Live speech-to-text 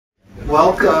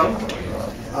welcome.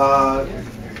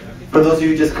 For those of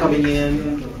you just coming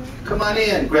in, come on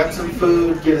in, grab some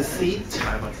food, get a seat.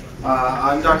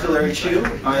 I'm Dr. Larry Chu.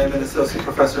 I am an associate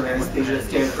professor of anesthesia at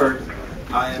Stanford.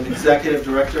 I am executive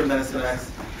director of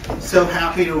MedXMakers. So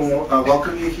happy to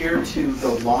welcome you here to the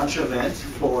launch event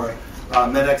for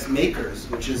MedXMakers,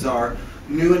 which is our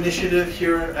new initiative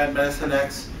here at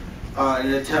MedXMakers in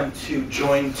an attempt to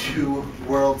join two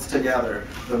worlds together.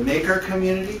 The maker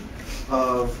community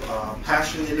of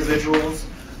passionate individuals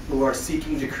who are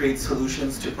seeking to create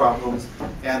solutions to problems,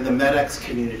 and the MedX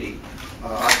community,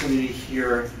 our community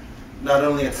here, not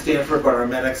only at Stanford, but our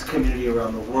MedX community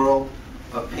around the world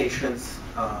of patients,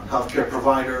 healthcare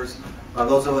providers,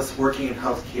 those of us working in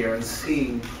healthcare and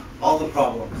seeing all the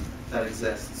problems that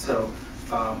exist. So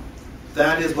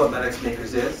that is what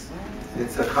MedXMakers is.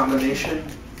 It's a combination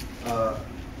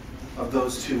of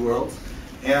those two worlds.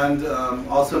 And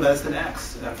also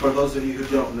MedXMakers. And for those of you who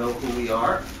don't know who we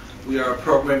are a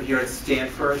program here at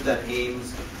Stanford that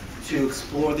aims to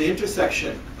explore the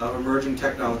intersection of emerging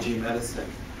technology and medicine.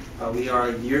 We are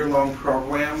a year-long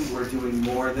program. We're doing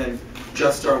more than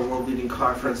just our world-leading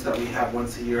conference that we have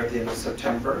once a year at the end of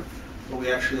September. But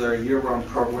we actually are a year-round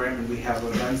program, and we have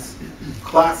events,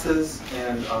 classes,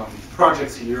 and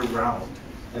projects year-round.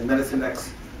 And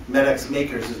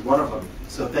MedXMakers is one of them.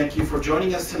 So thank you for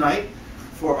joining us tonight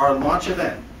for our launch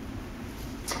event.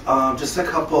 Just a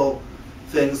couple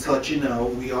things to let you know.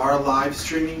 We are live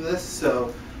streaming this,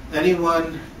 so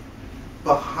anyone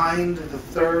behind the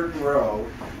third row,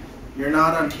 you're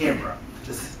not on camera.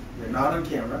 You're not on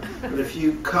camera. But if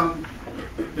you come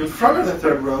in front of the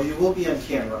third row, you will be on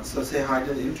camera. So say hi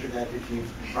to the internet if you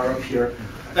are up here.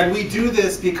 And we do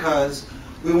this because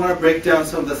we want to break down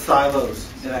some of the silos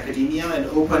in academia and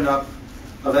open up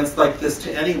events like this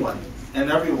to anyone and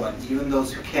everyone, even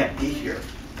those who can't be here.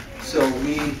 So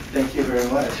we thank you very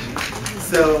much.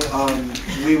 So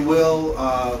we will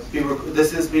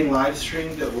this is being live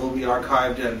streamed. It will be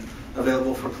archived and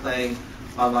available for playing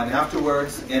online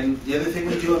afterwards. And the other thing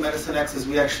we do at MedXMakers is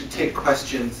we actually take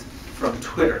questions from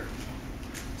Twitter,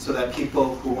 so that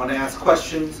people who want to ask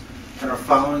questions and are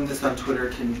following this on Twitter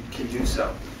can do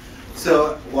so.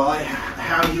 So while I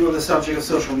have you on the subject of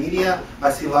social media,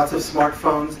 I see lots of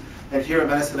smartphones, and here at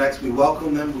MedXMakers we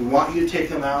welcome them. We want you to take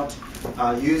them out,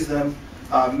 use them.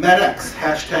 MedX,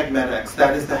 hashtag MedX,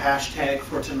 that is the hashtag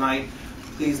for tonight.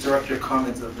 Please direct your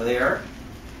comments up there.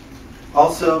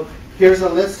 Also, here's a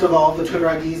list of all the Twitter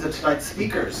IDs of tonight's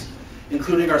speakers,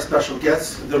 including our special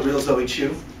guest, the real Zoe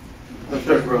Chu, the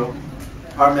third row,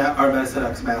 our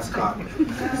MedXMakers mascot.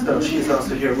 So she's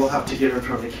also here. We'll have to get her in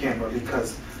front of the camera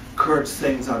because Courage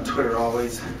Sings on Twitter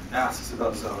always asks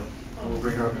about Zoe. We'll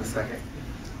bring her up in a second.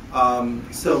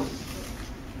 So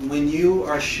when you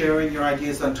are sharing your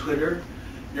ideas on Twitter,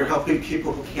 you're helping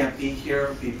people who can't be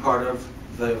here be part of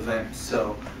the event.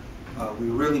 So we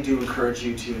really do encourage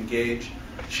you to engage,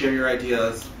 share your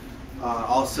ideas.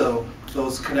 Also,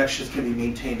 those connections can be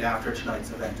maintained after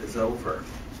tonight's event is over.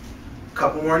 A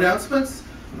couple more announcements.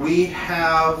 We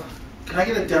have, can I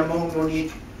get a demo,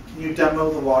 Monique? Can you demo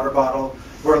the water bottle?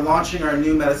 We're launching our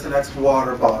new MedXMakers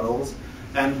water bottles,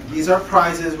 and these are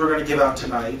prizes we're going to give out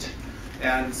tonight.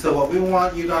 And so what we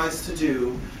want you guys to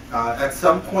do, at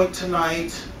some point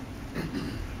tonight,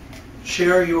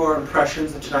 share your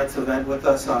impressions of tonight's event with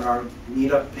us on our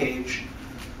meetup page.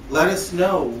 Let us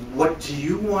know, what do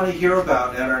you want to hear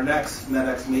about at our next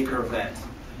MedXMaker event?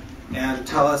 And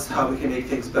tell us how we can make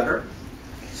things better.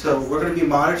 So we're going to be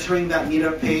monitoring that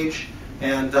meetup page,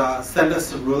 and send us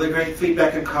some really great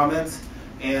feedback and comments.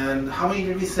 And how many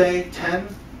did we say? 10?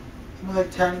 Something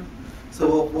like 10?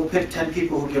 So we'll pick 10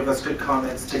 people who give us good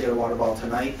comments to get a water bottle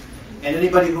tonight. And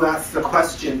anybody who asks a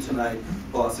question tonight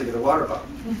will also get a water bottle.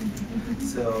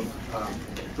 So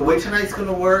the way tonight's going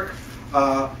to work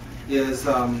is,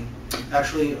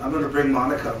 actually, I'm going to bring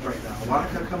Monica up right now.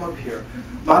 Monica, come up here.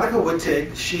 Monica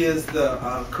Wittig, she is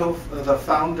the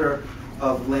founder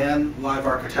of Land Live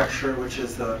Architecture, which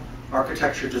is the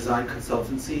architecture design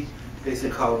consultancy based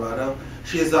in Colorado.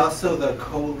 She is also the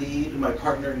co-lead, my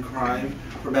partner in crime,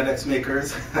 for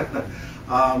MedXMakers.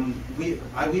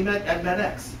 We met at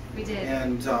MedX. We did.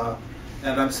 And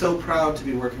I'm so proud to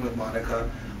be working with Monica.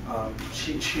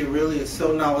 She really is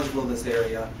so knowledgeable in this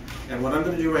area. And what I'm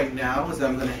going to do right now is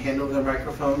I'm going to hand over the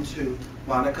microphone to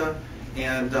Monica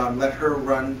and let her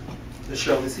run the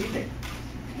show this evening.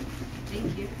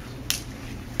 Thank you.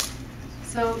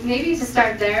 So maybe to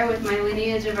start there with my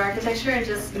lineage of architecture and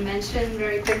just mention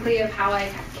very quickly of how I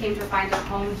came to find a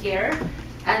home here.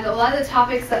 And a lot of the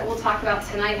topics that we'll talk about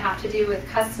tonight have to do with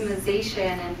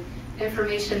customization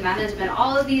information management,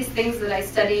 all of these things that I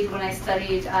studied when I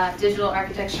studied digital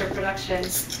architecture production.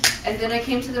 And then I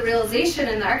came to the realization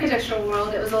in the architectural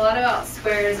world, it was a lot about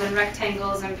squares and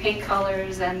rectangles and paint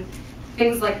colors and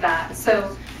things like that.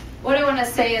 So what I want to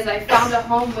say is I found a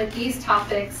home with these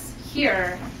topics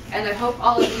here, and I hope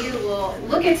all of you will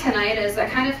look at tonight as a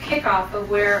kind of kickoff of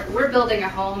where we're building a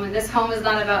home. And this home is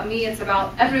not about me, it's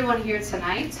about everyone here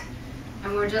tonight.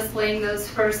 And we're just laying those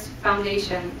first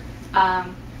foundation.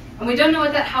 And we don't know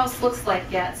what that house looks like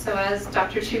yet. So as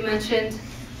Dr. Chu mentioned,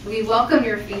 we welcome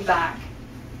your feedback.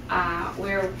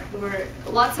 We're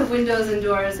lots of windows and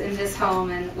doors in this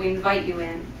home, and we invite you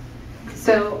in.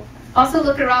 So also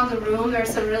look around the room. There are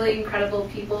some really incredible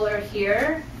people are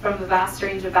here from a vast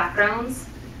range of backgrounds.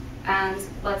 And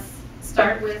let's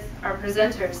start with our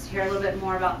presenters to hear a little bit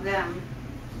more about them.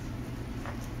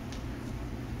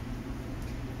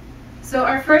 So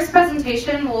our first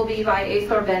presentation will be by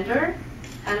Eythor,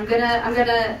 and I'm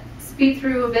gonna speed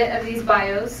through a bit of these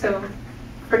bios, so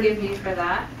forgive me for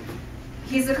that.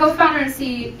 He's the co-founder and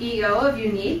CEO of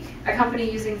UNYQ, a company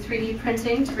using 3D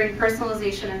printing to bring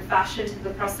personalization and fashion to the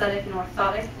prosthetic and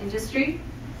orthotic industry.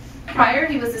 Prior,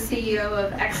 he was the CEO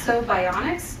of Exo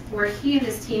Bionics, where he and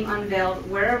his team unveiled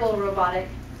wearable robotic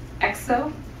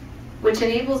Exo, which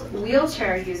enables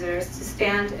wheelchair users to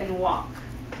stand and walk.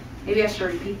 Maybe I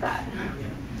should repeat that.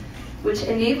 Which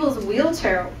enables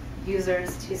wheelchair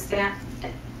users to stand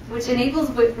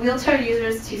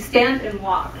and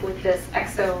walk with this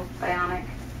Exo Bionic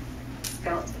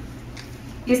skeleton.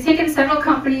 He's taken several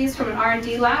companies from an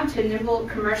R&D lab to enable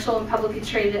commercial and publicly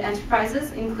traded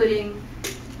enterprises, including,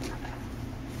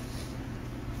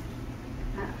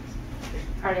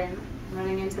 pardon, I'm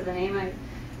running into the name,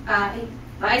 the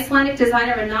Icelandic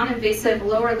designer of a non-invasive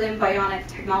lower limb bionic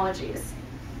technologies.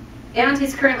 And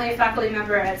he's currently a faculty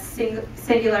member at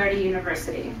Singularity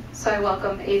University. So I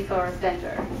welcome Eythor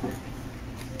Bender.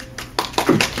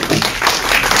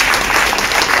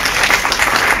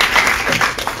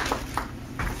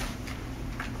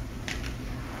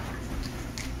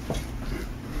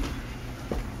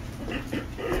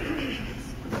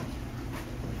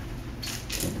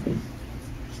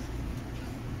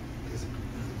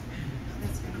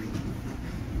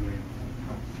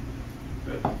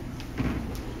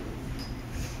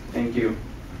 Thank you.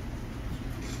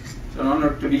 It's an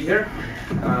honor to be here.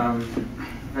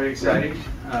 Very exciting.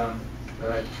 I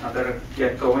better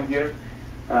get going here.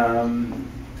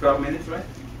 12 minutes, right?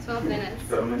 12 minutes.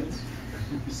 12 minutes.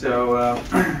 So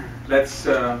let's,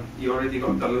 you already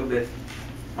got a little bit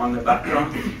on the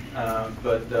background,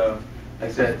 but like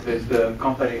I said, with the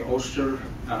company Eythor,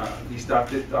 we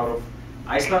started out of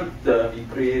Iceland. We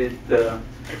created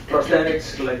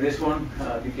prosthetics like this one,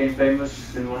 became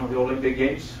famous in one of the Olympic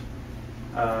Games.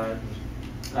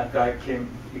 That guy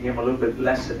became a little bit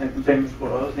less famous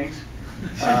for other things.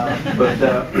 But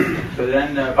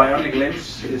then bionic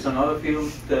limbs is another field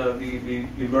we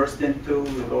immersed into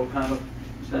with all kinds of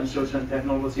sensors and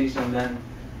technologies. And then,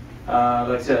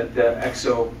 like I said,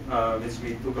 Exo, which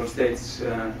we took on stage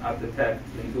at the TED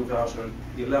in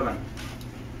 2011.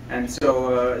 And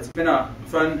so it's been a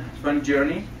fun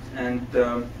journey. And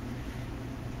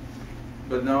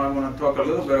but now I want to talk a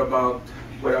little bit about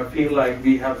where I feel like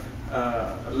we have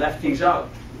left things out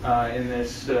in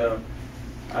this,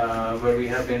 where we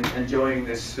have been enjoying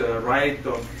this ride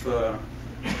of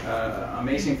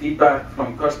amazing feedback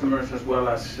from customers as well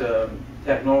as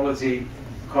technology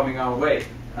coming our way.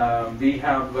 We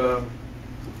have,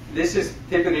 this is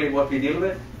typically what we deal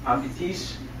with,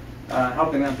 amputees,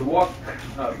 helping them to walk,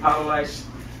 paralyzed,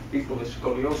 people with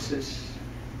scoliosis,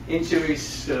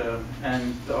 injuries,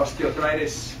 and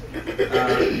osteoarthritis.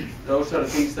 Those are the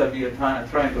things that we are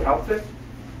trying to help with.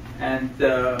 And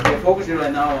we're focusing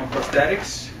right now on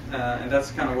prosthetics, and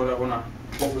that's kind of what I want to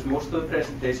focus most of the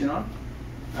presentation on.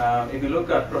 If you look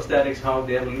at prosthetics, how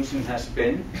the evolution has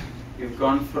been, we've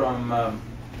gone from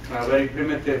very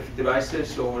primitive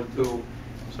devices over to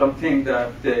something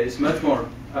that is much more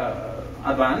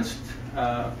advanced,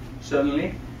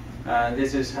 certainly.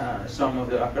 This is some of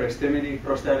the upper extremity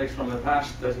prosthetics from the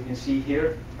past, as you can see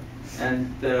here.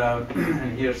 And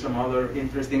here's some other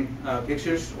interesting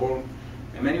pictures, all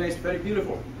in many ways very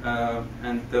beautiful,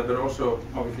 but also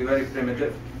obviously very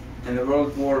primitive. In the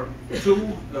World War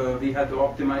II, we had to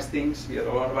optimize things. We had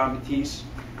a lot of amputees,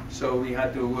 so we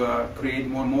had to create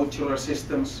more modular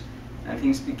systems, and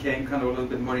things became kind of a little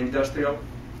bit more industrial.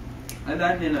 And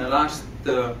then in the last,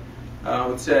 I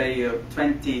would say,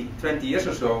 20 years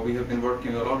or so, we have been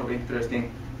working with a lot of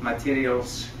interesting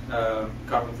materials,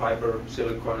 carbon fiber,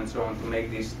 silicone, and so on, to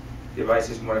make these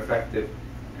devices more effective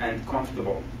and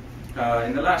comfortable.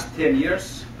 In the last 10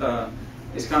 years,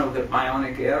 is kind of the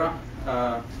bionic era,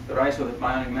 the rise of the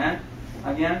bionic man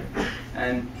again,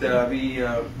 and we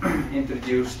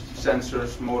introduced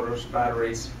sensors, motors,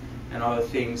 batteries, and other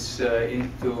things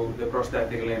into the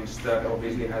prosthetic limbs that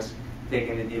obviously has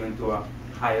taken it even to a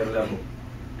higher level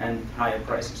and higher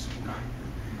prices.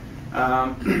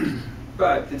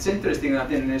 But it's interesting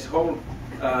that in this whole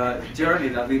journey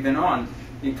that we've been on,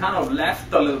 we kind of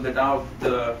left a little bit out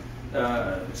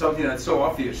something that's so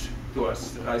obvious to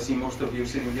us. I see most of you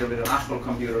sitting here with an Apple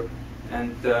computer,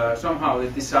 and somehow the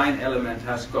design element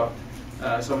has got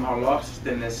somehow lost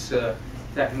in this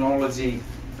technology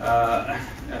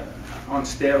on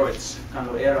steroids kind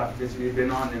of era which we've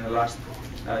been on in the last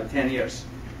 10 years.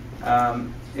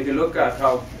 If you look at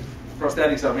how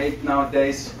prosthetics are made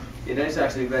nowadays, it is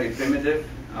actually very primitive.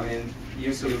 I mean,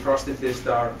 usually prosthetists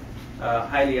are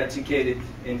highly educated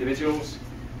individuals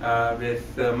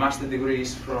with master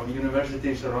degrees from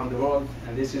universities around the world,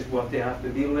 and this is what they have to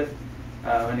deal with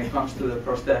when it comes to the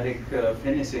prosthetic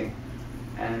finishing.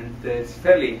 And it's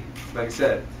fairly, like I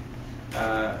said,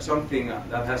 something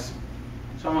that has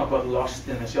somehow got lost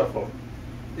in the shuffle.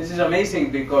 This is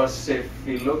amazing because if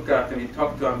we look at and we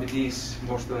talk to amputees,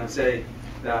 most of them say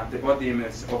that the body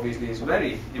image obviously is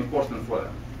very important for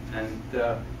them. And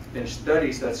there are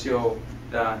studies that show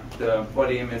that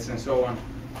body image and so on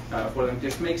for them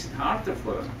just makes it harder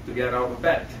for them to get out of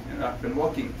bed and up and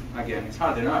walking again. It's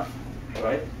hard enough,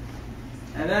 right?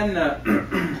 And then at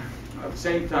the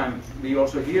same time, we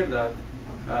also hear that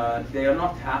they are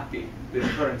not happy with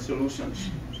current solutions.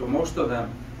 So most of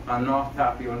them are not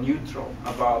happy or neutral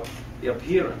about the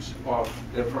appearance of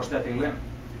their prosthetic limb.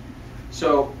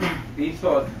 So we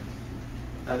thought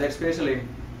that especially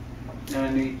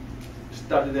when we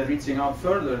started reaching out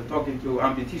further, talking to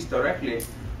amputees directly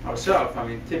ourselves, I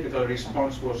mean, typical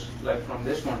response was like from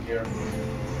this one here.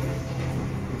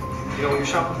 You know, when you're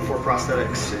shopping for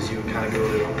prosthetics, as you kind of go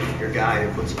to your guy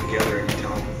who puts it together and you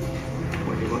tell him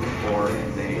what you're looking for,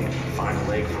 and they find a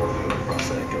leg for the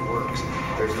prosthetic that works,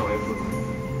 there's no input.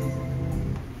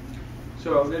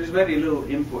 So there is very little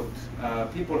input.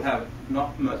 People have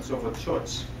not much of a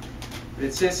choice.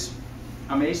 It's just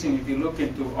amazing if you look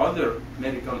into other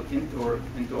medical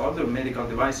into other medical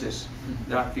devices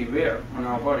that we wear on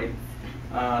our body,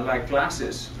 like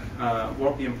glasses.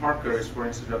 Warby & Parker is, for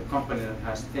instance, a company that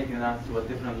has taken that to a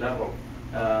different level.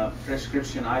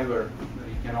 Prescription eyewear that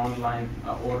you can online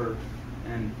order,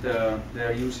 and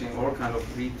they're using all kind of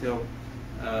retail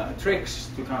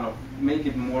tricks to kind of make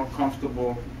it more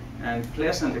comfortable and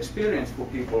pleasant experience for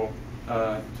people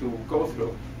to go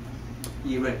through.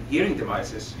 Even hearing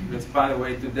devices, which by the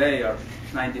way today are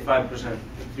 95%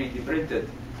 3D printed,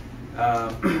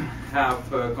 have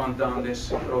gone down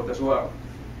this road as well.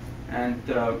 And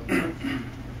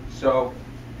so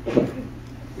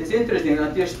it's interesting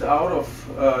that just out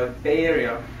of Bay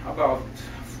Area, about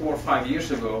 4 or 5 years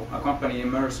ago, a company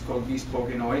emerged called Bespoke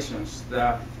Innovations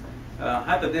that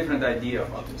had a different idea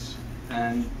about this.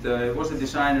 And it was the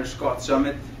designer Scott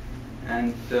Summit,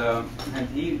 and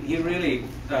he really,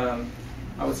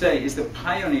 I would say, is the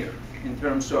pioneer in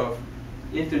terms of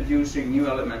introducing new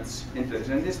elements into this,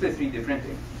 and this is the 3D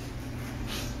printing.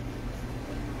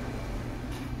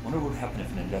 I wonder what would happen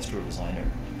if an industrial designer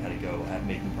had to go at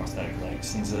making prosthetic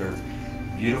legs, things that are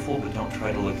beautiful but don't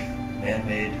try to look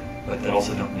man-made, but that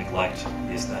also don't neglect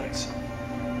the aesthetics.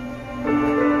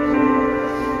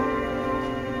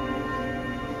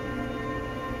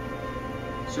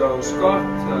 So Scott,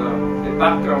 the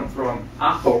background from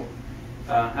Apple,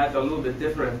 had a little bit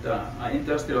different,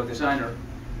 industrial designer,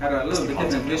 had a little bit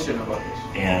different vision about this.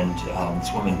 And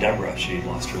this woman, Deborah, she had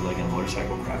lost her leg in a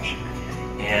motorcycle crash.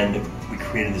 And we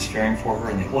created this fairing for her,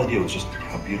 and the whole idea was just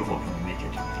how beautiful can we make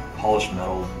it. Polished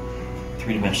metal,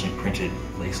 three-dimensionally printed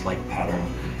lace-like pattern,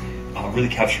 really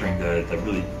capturing the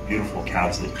really beautiful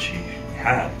calves that she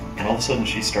had. And all of a sudden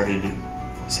she started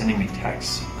sending me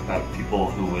texts about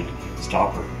people who would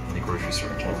stop her in the grocery store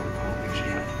and tell her what cool things she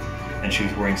had. And she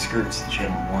was wearing skirts that she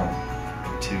hadn't worn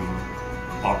to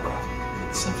opera at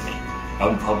the symphony,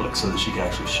 out in public, so that she could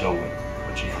actually show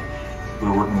what she had. We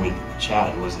were working with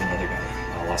Chad, was another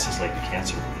guy, lost his leg to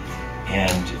cancer.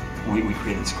 And we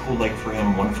created this cool leg for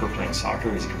him, one for playing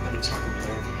soccer, he's a competitive soccer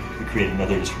player. We created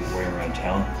another just for wearing around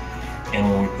town. And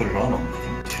when we put it on him,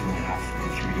 I think 2.5,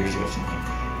 maybe 3 years ago or something,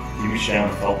 he reached down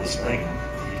and felt this leg,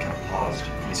 and he kind of paused.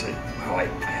 And he said, wow, I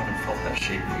haven't felt that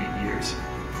shape in 8 years.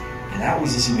 And that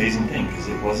was this amazing thing, because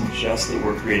it wasn't just that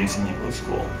we're creating something old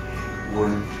school,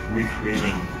 we're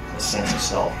recreating a sense of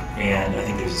self. And I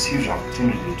think there's this huge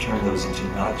opportunity to turn those into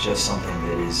not just something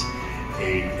that is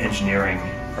a engineering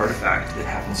artifact that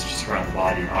happens to surround the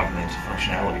body and augment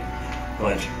functionality,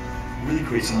 but really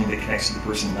create something that connects to the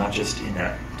person, not just in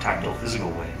that tactile, physical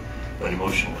way, but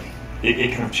emotionally.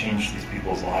 It kind of changed these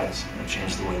people's lives, and it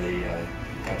changed the way they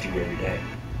got through every day.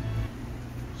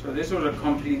 So this was a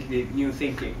completely new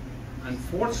thinking.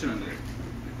 Unfortunately,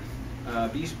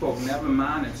 Bespoke never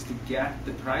managed to get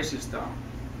the prices down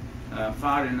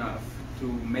far enough to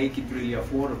make it really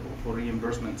affordable for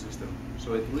reimbursement system.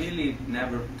 So it really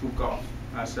never took off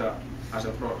as a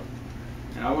product.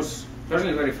 And I was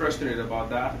personally very frustrated about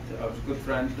that. I was a good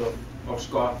friend of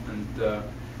Scott, and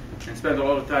spent a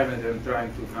lot of time with him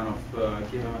trying to kind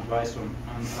of give him advice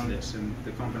on this. And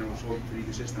the company was sold to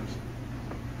 3D Systems.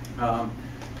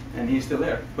 And he's still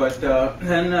there. But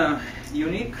then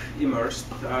UNYQ emerged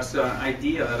as an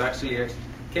idea that actually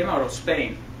came out of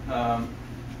Spain.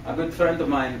 A good friend of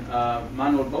mine,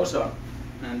 Manuel Bosa,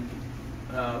 and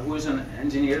who is an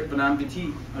engineer but an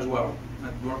amputee as well,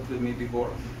 had worked with me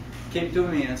before, came to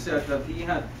me and said that he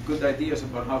had good ideas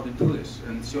about how to do this,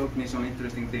 and showed me some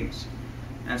interesting things.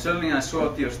 And suddenly I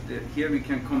saw just that here we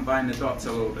can combine the dots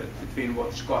a little bit between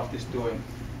what Scott is doing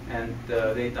and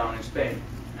they down in Spain.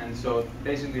 And so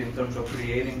basically in terms of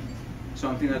creating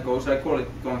something that goes, I call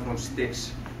it going from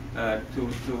sticks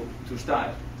to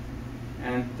style.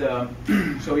 And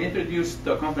so we introduced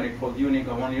a company called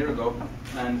UNYQ 1 year ago,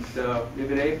 and we've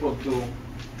been able to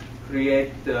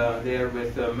create there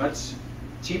with much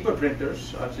cheaper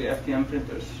printers, actually FDM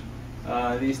printers,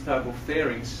 these type of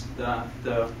fairings that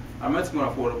are much more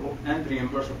affordable and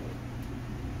reimbursable.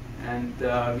 And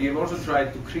we've also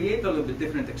tried to create a little bit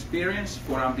different experience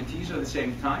for amputees at the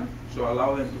same time, so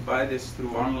allow them to buy this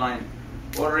through online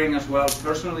ordering as well.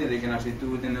 Personally, they can actually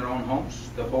do it in their own homes,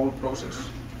 the whole process.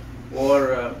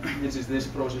 Or, which is this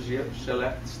process here,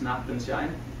 select, snap, and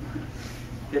shine.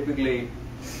 Typically,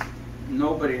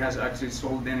 nobody has actually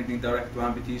sold anything direct to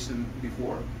amputees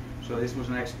before, so this was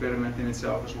an experiment in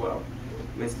itself as well,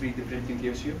 which 3D printing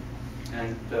gives you,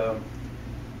 and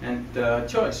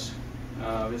choice.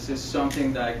 This is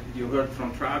something that you heard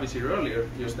from Travis here earlier,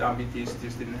 just amputees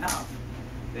just didn't have.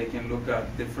 They can look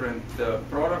at different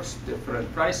products, different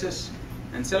prices,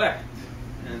 and select.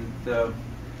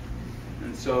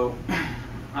 And so,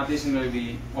 additionally,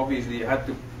 we obviously had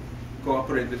to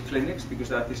cooperate with clinics, because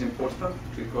that is important,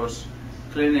 because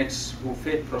clinics who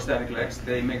fit prosthetic legs,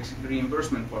 they make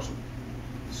reimbursement possible.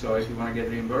 So if you want to get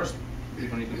reimbursed,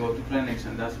 people need to go to clinics,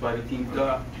 and that's why we teamed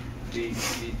up. We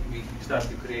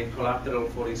started to create collateral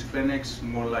for these clinics,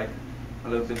 more like a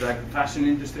little bit like the fashion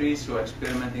industry, so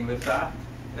experimenting with that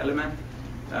element.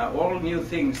 All new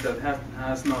things that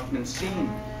has not been seen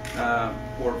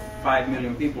for 5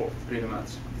 million people, pretty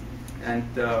much, and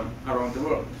around the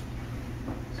world.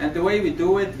 And the way we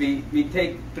do it, we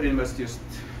take pretty much just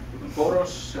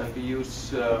photos, and we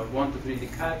use 1 to 3D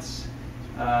CADs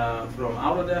from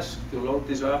Autodesk to load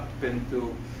this up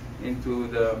into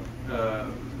the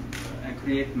and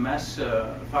create mesh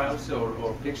files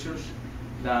or pictures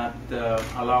that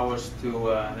allow us to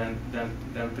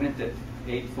then print it.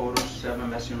 8 photos, 7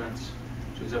 measurements.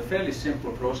 So it's a fairly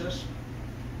simple process,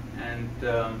 and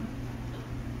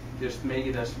just make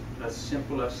it as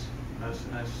simple as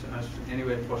any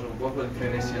way possible, both for the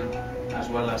clinician as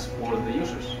well as for the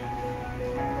users.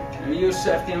 And we use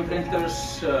FDM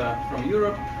printers from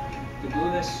Europe to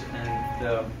do this,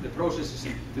 and the process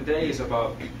today is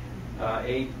about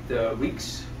 8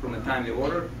 weeks from the time they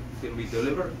order till we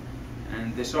deliver,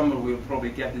 and this summer we'll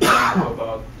probably get it down to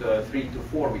about 3 to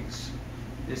 4 weeks.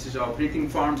 This is our printing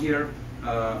farm here.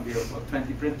 We have about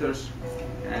 20 printers,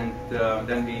 and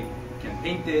then we can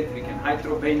paint it, we can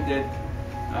hydro paint it,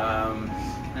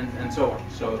 and so on.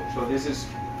 So this is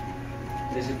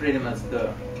pretty much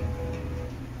the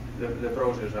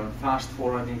process. I'm fast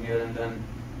forwarding here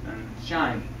and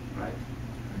shine, right?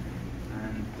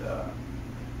 And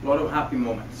a lot of happy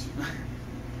moments.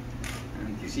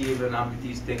 And you see even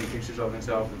amputees taking pictures of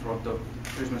themselves in front of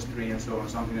Christmas tree and so on,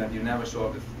 something that you never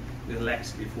saw with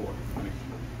legs before. I mean,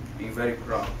 being very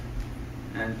proud.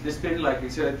 And this been, like we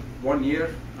said, 1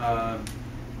 year. A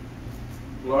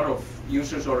lot of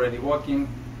users already working,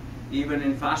 even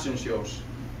in fashion shows,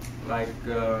 like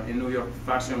in New York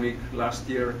Fashion Week last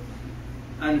year,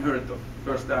 unheard of,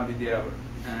 first amputee ever.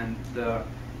 And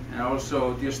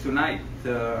also just tonight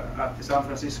at the San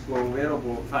Francisco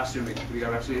Wearable Fashion Week, we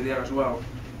are actually there as well.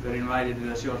 We're invited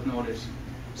with a short notice.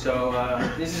 So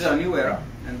this is a new era,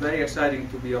 and very exciting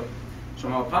to be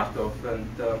somehow part of,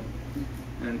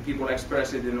 and people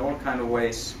express it in all kind of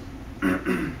ways.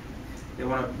 They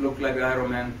want to look like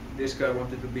Iron Man. This guy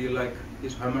wanted to be like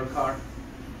his Hummer car,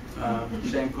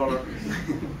 same color.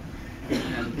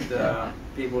 And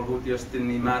people who just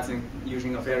didn't imagine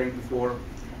using a fairing before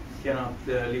cannot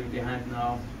leave it behind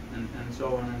now. and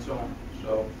so on and so on.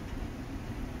 So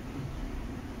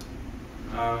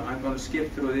I'm going to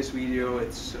skip through this video.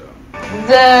 It's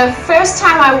the first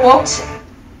time I walked.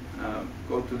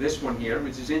 Go to this one here,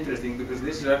 which is interesting because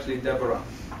this is actually Deborah,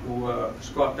 who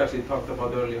Scott actually talked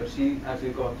about earlier. She actually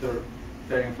got her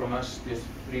fairing from us just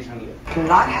recently.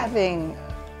 Not having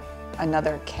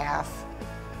another calf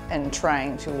and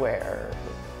trying to wear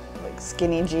like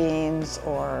skinny jeans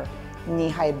or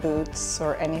knee-high boots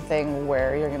or anything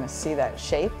where you're going to see that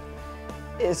shape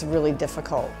is really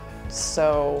difficult.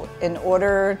 So in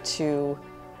order to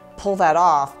pull that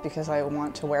off, because I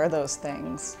want to wear those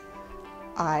things,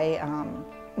 I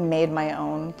made my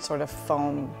own sort of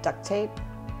foam duct tape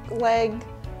leg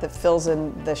that fills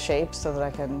in the shape so that I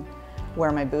can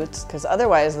wear my boots, because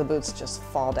otherwise the boots just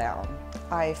fall down.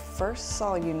 I first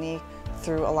saw UNYQ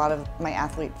through a lot of my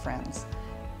athlete friends,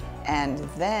 and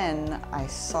then I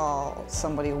saw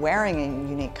somebody wearing a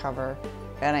UNYQ cover,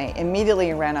 and I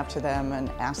immediately ran up to them and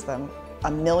asked them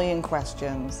a million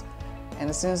questions. And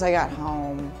as soon as I got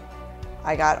home,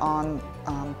 I got on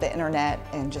the internet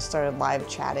and just started live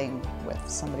chatting with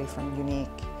somebody from UNYQ.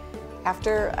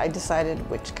 After I decided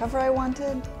which cover I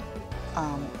wanted,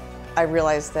 I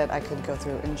realized that I could go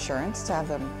through insurance to have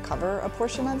them cover a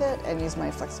portion of it and use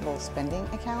my flexible spending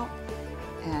account.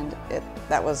 And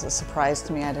that was a surprise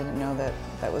to me. I didn't know that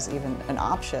that was even an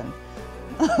option.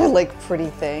 I like pretty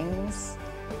things.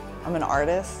 I'm an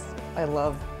artist. I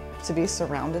love to be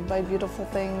surrounded by beautiful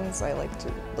things. I like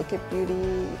to look at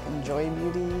beauty, enjoy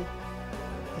beauty.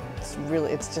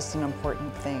 It's just an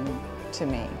important thing to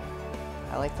me.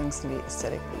 I like things to be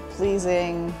aesthetically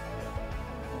pleasing,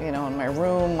 you know, in my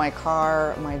room, my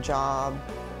car, my job,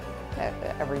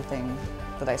 everything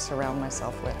that I surround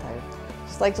myself with. I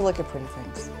just like to look at pretty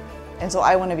things. And so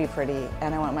I want to be pretty,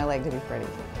 and I want my leg to be pretty.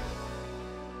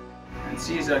 And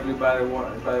she is actually, by the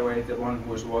way, the one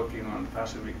who was working on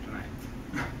Fashion Week tonight.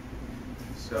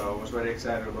 So I was very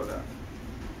excited about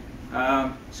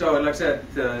that. So like I said,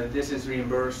 this is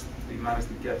reimbursed. We managed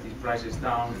to get these prices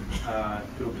down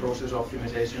through process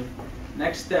optimization.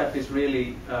 Next step is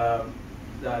really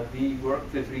that we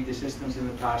worked with 3D systems in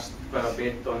the past quite a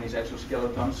bit on these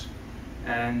exoskeletons,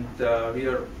 and we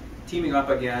are teaming up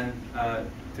again,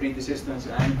 3D systems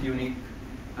and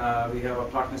UNYQ. We have a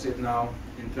partnership now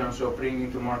in terms of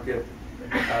bringing to market,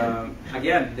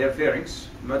 again, their fairings,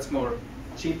 much more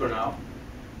cheaper now,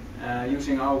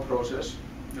 using our process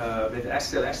with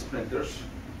SLS printers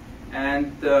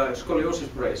and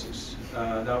scoliosis braces.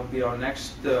 That will be our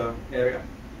next area,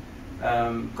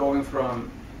 going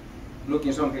from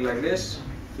looking something like this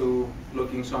to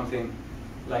looking something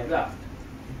like that.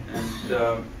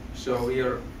 And so we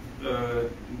are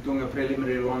doing a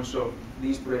preliminary launch of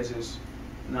these braces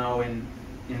now in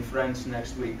France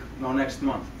next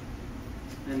month.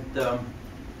 And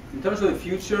in terms of the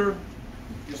future,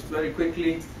 just very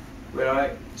quickly, where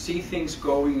I see things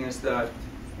going is that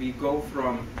we go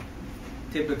from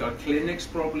typical clinics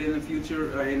probably in the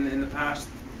future, in the past,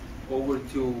 over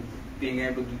to being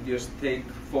able to just take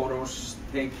photos,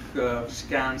 take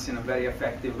scans in a very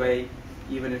effective way,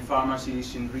 even in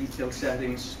pharmacies, in retail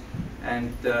settings,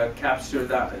 and capture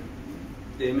that,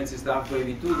 the images that way.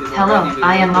 We do this. Hello,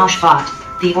 I am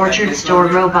Moshbot, the orchard store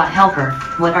robot helper.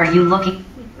 What are you looking?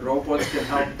 Robots can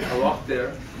help a lot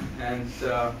there, and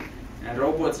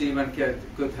robots even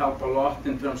could help a lot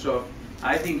in terms of,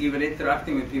 I think, even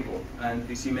interacting with people, and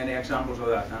we see many examples of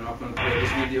that. I'm not going to play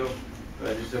this video,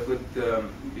 but it's a good,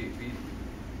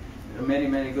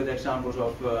 many good examples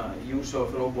of use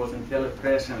of robots and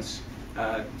telepresence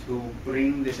to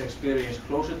bring this experience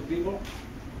closer to people.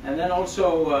 And then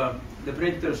also the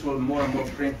printers will more and more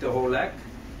print the whole leg.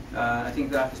 I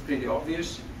think that is pretty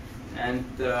obvious. And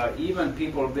even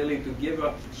people willing to give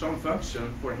up some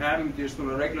function for having just on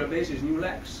a regular basis new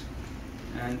legs.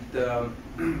 And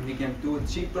we can do it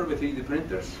cheaper with 3D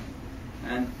printers.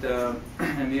 And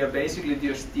we are basically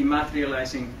just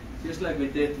dematerializing, just like we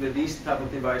did with these type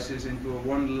of devices, into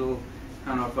one little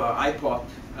kind of iPod.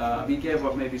 We gave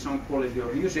up maybe some quality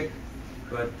of music,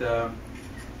 but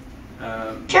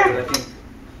I think,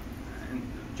 and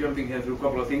jumping here through a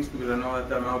couple of things because I know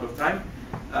that I'm out of time.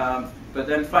 But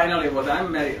then finally, what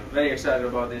I'm very excited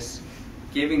about is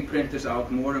giving printers out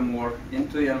more and more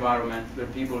into the environment where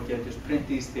people can just print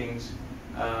these things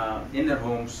in their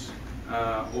homes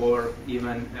or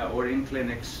even or in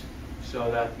clinics,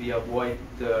 so that we avoid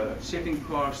shipping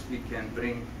costs. We can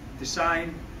bring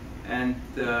design and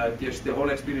just the whole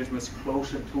experience much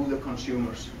closer to the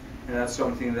consumers. And that's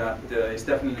something that is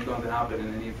definitely going to happen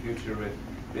in the near future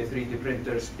with 3D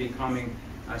printers becoming,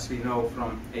 as we know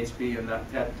from HP and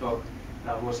that TED talk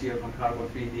that was here from Carbon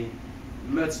 3D,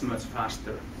 much, much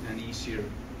faster and easier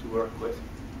to work with.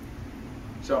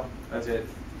 So that's it.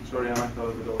 Sorry, I went a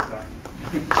little bit over time.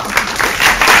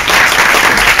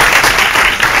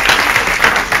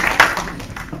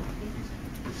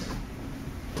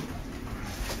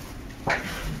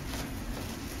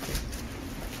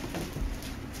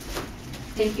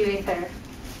 Thank you, Eythor.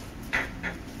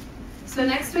 So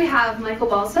next we have Michael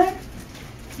Balzer.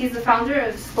 He's the founder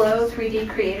of Slow 3D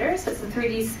Creators. It's a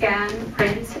 3D scan,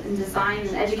 print, and design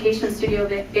and education studio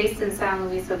based in San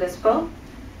Luis Obispo.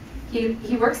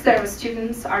 He works there with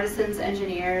students, artisans,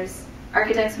 engineers,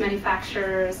 architects,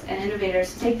 manufacturers, and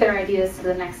innovators to take their ideas to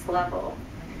the next level.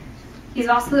 He's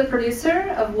also the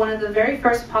producer of one of the very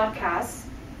first podcasts.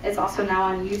 It's also now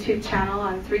on YouTube channel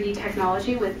on 3D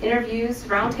technology with interviews,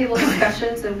 roundtable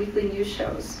discussions, and weekly news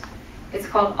shows. It's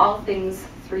called All Things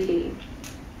 3D.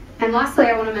 And lastly,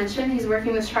 I want to mention he's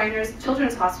working with Shriners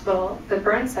Children's Hospital, the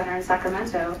Burn Center in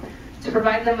Sacramento, to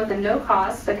provide them with a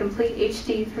no-cost, a complete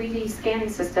HD 3D scanning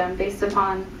system based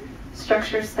upon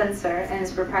structure sensor and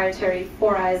his proprietary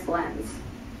 4 Eyes lens.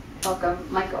 Welcome,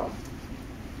 Michael.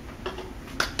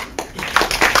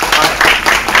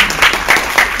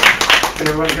 Can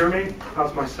everyone hear me?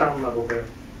 How's my sound level there?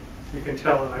 You can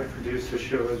tell that I produce the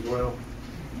show as well.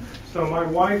 So my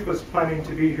wife was planning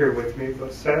to be here with me,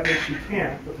 but sadly she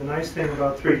can't. But the nice thing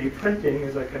about 3D printing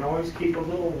is I can always keep a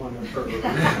little one of her.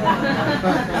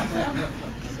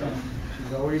 So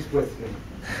she's always with me.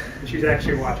 And she's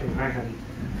actually watching. Hi, honey.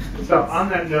 So on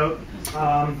that note,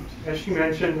 as she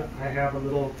mentioned, I have a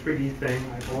little 3D thing.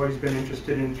 I've always been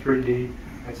interested in 3D,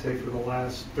 I'd say for the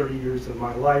last 30 years of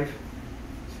my life.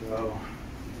 So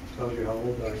tells you how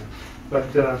old I am.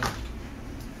 But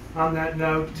on that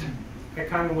note, I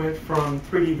kind of went from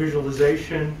 3D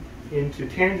visualization into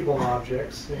tangible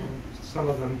objects, and some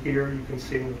of them here you can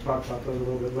see, and we'll talk about those a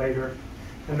little bit later.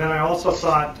 And then I also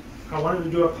thought I wanted to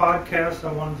do a podcast.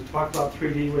 I wanted to talk about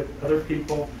 3D with other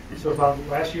people. So about the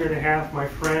last year and a half, my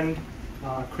friend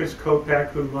Chris Kopak,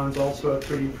 who runs also a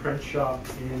 3D print shop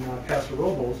in Paso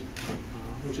Robles,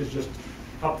 which is just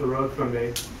up the road from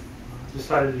me,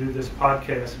 decided to do this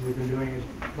podcast. And we've been doing it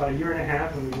about a year and a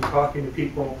half, and we've been talking to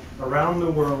people around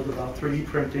the world about 3D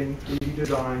printing, 3D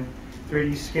design,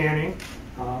 3D scanning.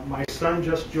 My son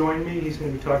just joined me. He's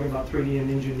going to be talking about 3D and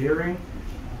engineering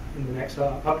in the next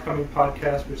upcoming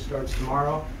podcast, which starts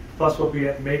tomorrow. Plus, we'll be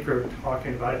at Maker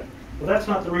talking about it. Well, that's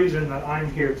not the reason that I'm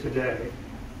here today.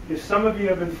 If some of you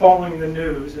have been following the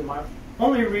news, and my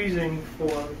only reason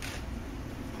for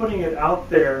putting it out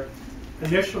there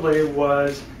initially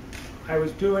was I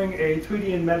was doing a 3D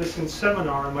in medicine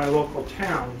seminar in my local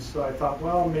town. So I thought,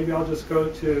 well, maybe I'll just go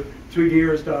to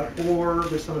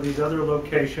 3ders.org or some of these other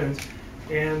locations.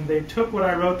 And they took what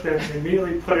I wrote there and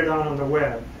immediately put it on the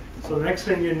web. So the next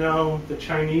thing you know, the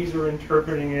Chinese are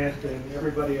interpreting it and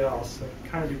everybody else. So it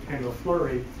kind of became a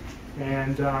flurry.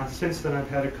 And since then, I've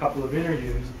had a couple of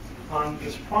interviews on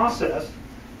this process.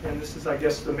 And this is, I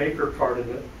guess, the maker part of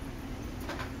it.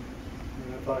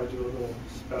 And I thought I'd do a little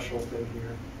special thing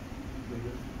here.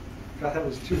 God, that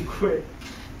was too quick.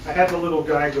 I had the little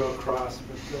guy go across.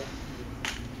 But,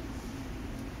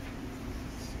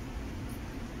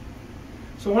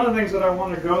 so one of the things that I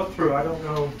want to go through, I don't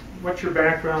know what your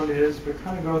background is, but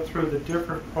kind of go through the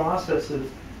different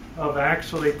processes of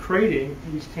actually creating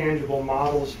these tangible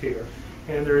models here.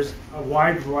 And there's a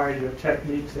wide variety of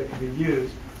techniques that can be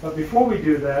used. But before we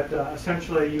do that,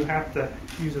 essentially you have to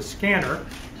use a scanner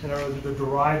in order to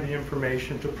derive the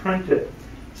information to print it.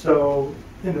 So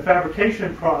in the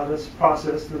fabrication process,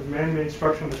 there's man-made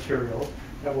structural materials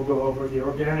that will go over the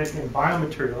organic and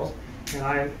biomaterials. And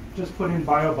I just put in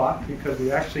BioBot because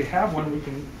we actually have one we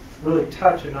can really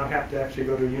touch and not have to actually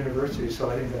go to a university. So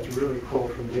I think that's really cool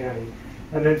from Danny.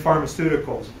 And then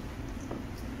pharmaceuticals.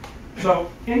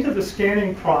 So into the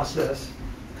scanning process,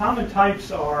 common types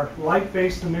are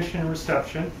light-based emission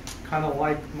reception, kind of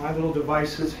like my little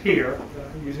devices here,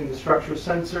 using the structure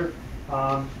sensor.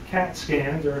 CAT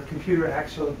scans, or computer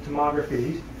axial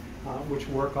tomographies, which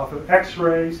work off of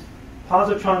X-rays,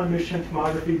 positron emission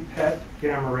tomography, PET,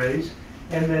 gamma rays,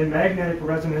 and then magnetic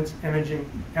resonance imaging,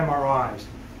 MRIs,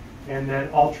 and then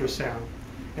ultrasound.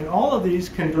 And all of these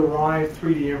can derive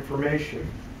 3D information.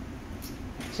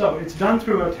 So it's done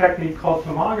through a technique called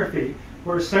tomography,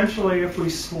 where essentially if we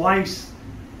slice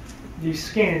these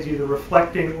scans, either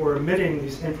reflecting or emitting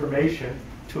this information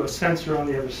to a sensor on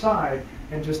the other side,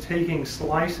 and just taking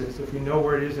slices, if we know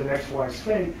where it is in XY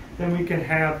state, then we can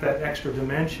have that extra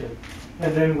dimension.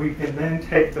 And then we can then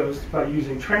take those by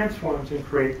using transforms and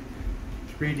create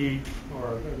 3D,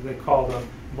 or they call them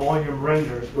volume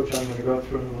renders, which I'm going to go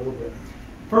through in a little bit.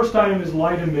 First item is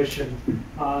light emission.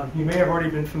 You may have already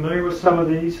been familiar with some of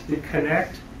these. The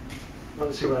Connect,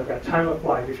 let's see what I've got, time of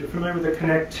flight. If you're familiar with the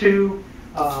Connect 2,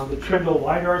 the Trindle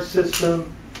LiDAR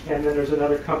system, and then there's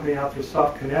another company out there,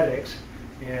 Soft Kinetics,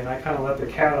 and I kind of let the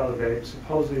cat out of the bag.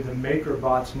 Supposedly the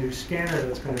MakerBot's new scanner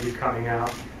that's going to be coming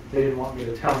out, they didn't want me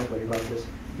to tell anybody about this,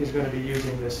 is going to be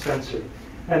using this sensor.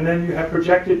 And then you have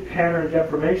projected pattern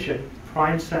deformation,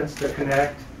 Prime Sense the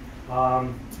Connect,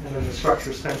 and then the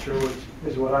structure sensor, which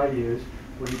is what I use,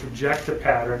 where you project the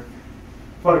pattern.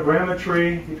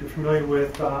 Photogrammetry, if you're familiar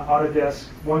with Autodesk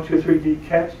 123D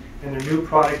Catch and their new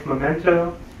product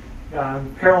Memento.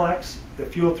 Parallax, the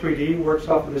Fuel 3D, works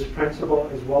off of this principle,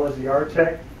 as well as the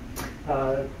Artec.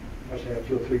 Actually, I have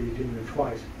Fuel 3D doing it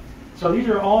twice. So these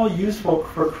are all useful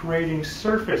for creating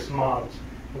surface models.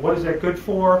 And what is that good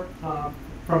for?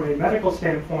 From a medical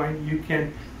standpoint, you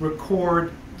can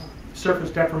record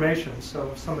surface deformation. So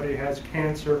if somebody has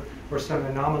cancer or some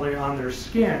anomaly on their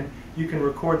skin, you can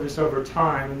record this over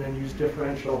time and then use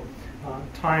differential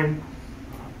time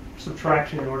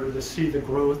subtraction in order to see the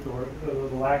growth or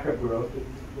the lack of growth,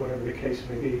 whatever the case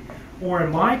may be. Or in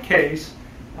my case,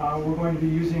 we're going to be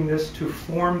using this to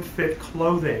form-fit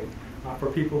clothing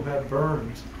for people who have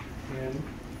burns. And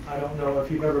I don't know if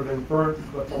you've ever been burnt,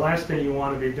 but the last thing you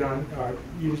want to be done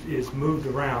is moved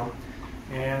around.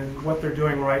 And what they're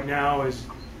doing right now is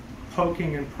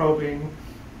poking and probing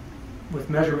with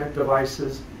measurement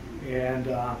devices, and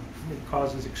it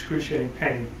causes excruciating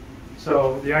pain.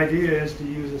 So the idea is to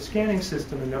use a scanning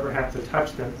system and never have to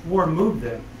touch them or move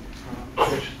them,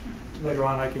 which later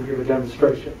on I can give a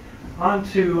demonstration. On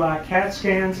to CAT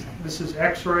scans. This is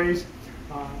X-rays.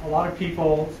 A lot of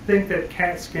people think that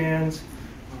CAT scans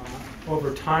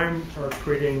over time are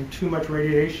creating too much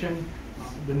radiation.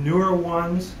 The newer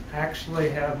ones actually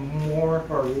have more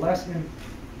or less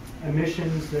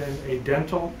emissions than a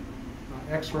dental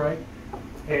X-ray,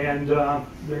 and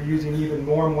they're using even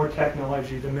more and more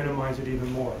technology to minimize it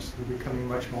even more, so they're becoming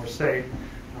much more safe.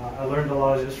 I learned a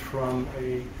lot of this from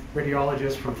a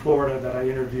radiologist from Florida that I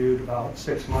interviewed about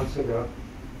 6 months ago.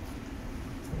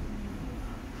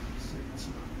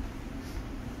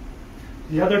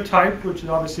 The other type, which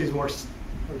obviously is more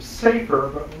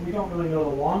safer, but we don't really know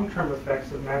the long-term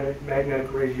effects of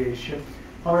magnetic radiation.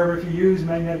 However, if you use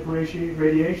magnetic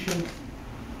radiation,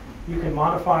 you can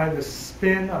modify the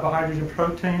spin of a hydrogen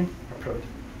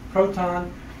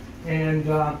proton,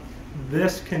 and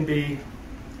this can be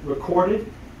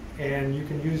recorded, and you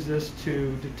can use this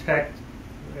to detect,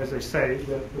 as I say,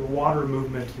 the water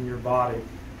movement in your body.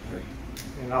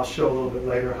 And I'll show a little bit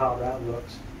later how that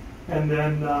looks. And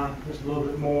then there's a little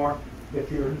bit more. If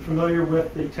you're familiar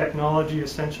with the technology,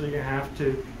 essentially you have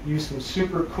to use some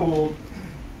super cooled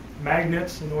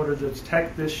magnets in order to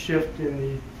detect this shift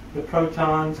in the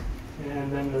protons, and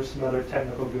then there's some other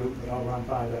technical goop, but I'll run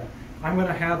by that. I'm going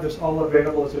to have this all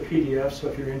available as a PDF, so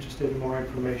if you're interested in more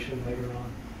information later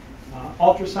on.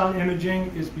 Ultrasound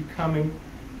imaging is becoming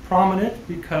prominent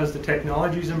because the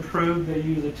technology's improved. They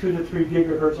use a 2 to 3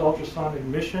 gigahertz ultrasound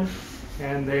emission,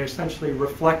 and they essentially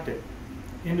reflect it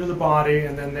into the body,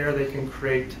 and then there they can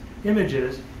create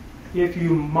images. If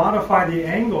you modify the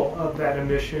angle of that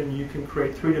emission, you can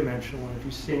create three-dimensional. If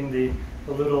you've seen the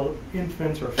little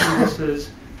infants or fetuses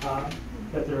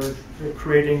that they're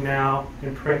creating now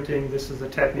in printing, this is a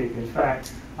technique. In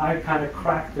fact, I kind of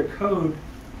cracked the code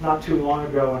not too long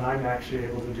ago, and I'm actually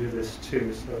able to do this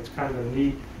too. So it's kind of a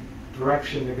neat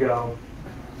direction to go.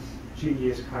 GE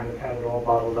has kind of had it all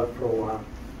bottled up for a while.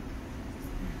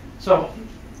 So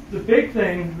the big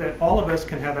thing that all of us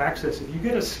can have access, if you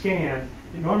get a scan,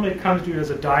 it normally comes to you as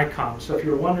a DICOM. So if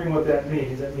you're wondering what that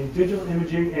means digital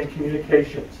imaging and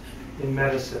communications in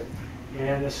medicine.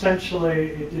 And essentially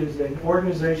it is an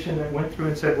organization that went through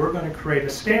and said, we're going to create a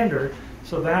standard,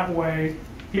 so that way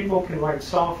people can write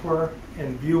software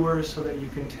and viewers so that you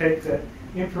can take that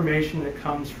information that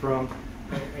comes from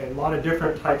a lot of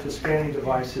different types of scanning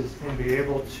devices and be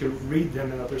able to read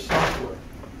them in other software.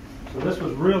 So this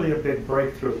was really a big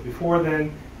breakthrough. Before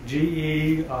then,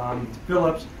 GE,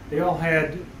 Philips, they all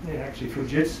had, actually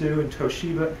Fujitsu and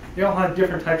Toshiba, they all had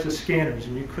different types of scanners,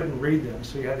 and you couldn't read them,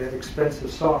 so you had to have expensive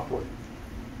software.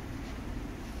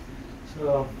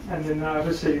 So, and then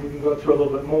obviously we can go through a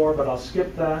little bit more, but I'll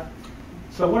skip that.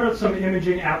 So what are some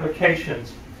imaging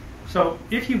applications? So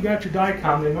if you've got your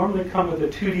DICOM, they normally come with a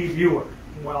 2D viewer.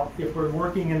 Well, if we're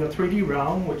working in the 3D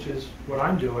realm, which is what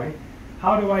I'm doing,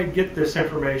 how do I get this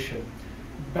information?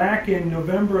 Back in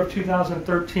November of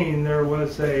 2013, there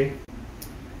was a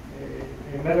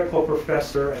medical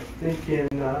professor, I think in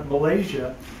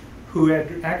Malaysia, who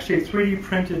had actually 3D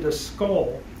printed a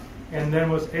skull and then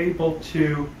was able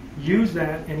to use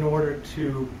that in order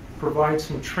to provide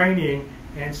some training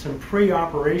and some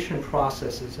pre-operation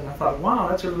processes. And I thought, wow,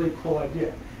 that's a really cool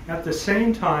idea. At the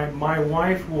same time, my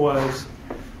wife was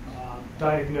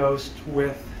diagnosed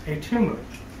with a tumor.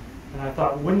 And I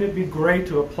thought, wouldn't it be great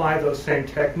to apply those same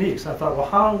techniques? I thought, well,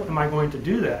 how am I going to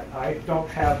do that? I don't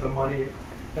have the money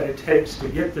that it takes to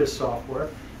get this software.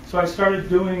 So I started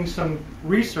doing some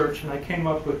research, and I came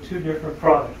up with two different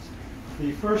products.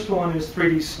 The first one is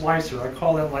 3D Slicer. I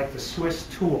call it like the Swiss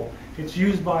tool. It's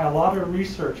used by a lot of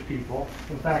research people.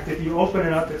 In fact, if you open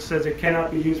it up, it says it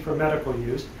cannot be used for medical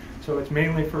use. So it's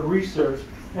mainly for research.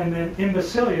 And then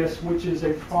Imbecilius, which is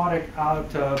a product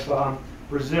out of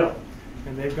Brazil.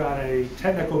 And they've got a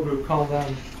technical group called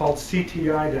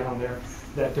CTI down there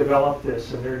that developed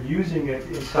this. And they're using it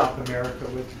in South America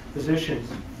with physicians.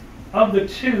 Of the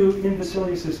two,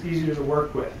 Imbecilius is easier to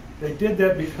work with. They did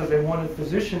that because they wanted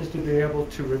physicians to be able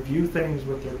to review things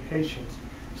with their patients.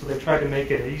 So they tried to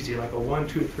make it easy, like a 1,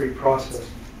 2, 3 process.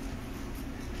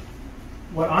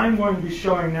 What I'm going to be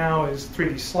showing now is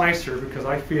 3D Slicer, because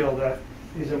I feel that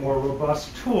is a more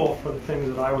robust tool for the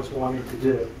things that I was wanting to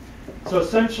do. So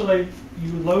essentially,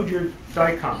 you load your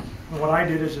DICOM. And what I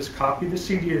did is just copy the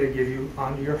CD they give you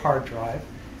onto your hard drive,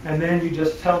 and then you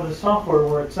just tell the software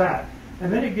where it's at.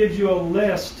 And then it gives you a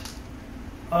list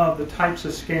of the types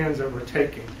of scans that we're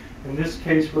taking. In this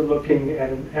case, we're looking at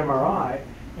an MRI,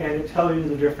 and it tells you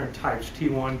the different types,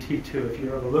 T1, T2. If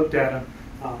you ever looked at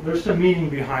them, there's some meaning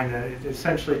behind that. It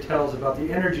essentially tells about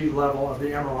the energy level of the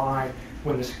MRI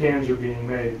when the scans are being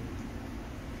made.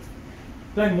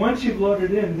 Then once you've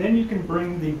loaded in, then you can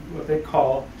bring what they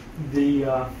call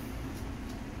the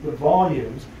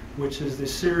volumes, which is the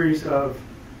series of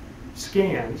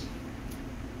scans.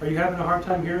 Are you having a hard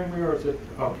time hearing me, or is it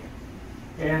okay?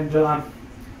 And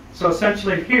so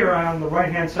essentially here on the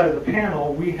right-hand side of the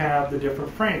panel, we have the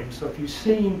different frames. So if you've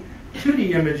seen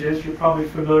 2D images, you're probably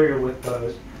familiar with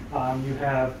those. You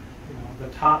have the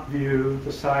top view,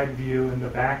 the side view, and the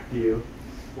back view,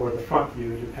 or the front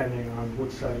view, depending on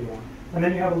which side you want. And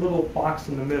then you have a little box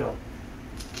in the middle.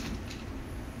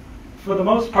 For the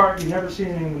most part, you never see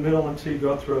anything in the middle until you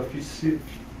go through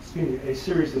a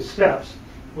series of steps,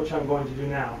 which I'm going to do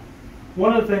now.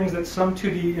 One of the things that some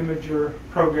 2D imager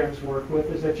programs work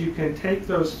with is that you can take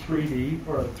those 3D,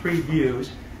 or 3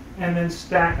 views, and then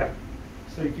stack them.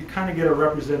 So you can kind of get a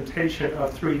representation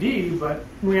of 3D, but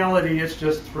in reality it's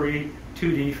just 3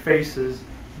 2D faces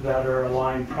that are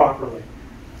aligned properly.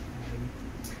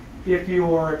 If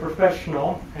you are a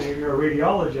professional and if you're a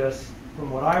radiologist,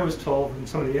 from what I was told in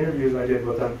some of the interviews I did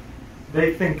with them,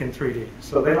 they think in 3D,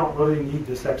 so they don't really need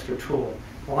this extra tool.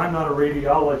 Well, I'm not a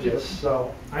radiologist,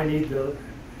 so I need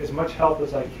as much help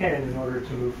as I can in order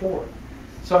to move forward.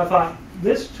 So I thought,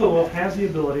 this tool has the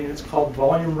ability, and it's called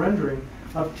volume rendering,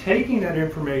 of taking that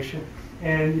information,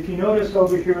 and if you notice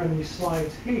over here in these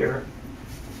slides here,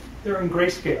 they're in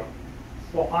grayscale.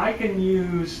 Well, I can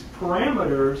use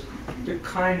parameters to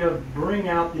kind of bring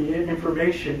out the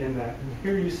information in that. And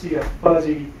here you see a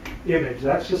fuzzy image.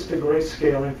 That's just the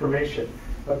grayscale information.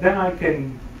 But then I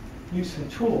can use some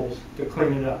tools to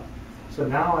clean it up. So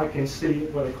now I can see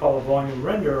what I call a volume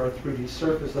render, or a 3D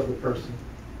surface of the person.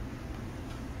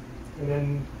 And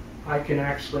then I can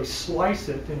actually slice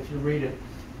it, and if you read it,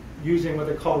 using what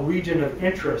they call region of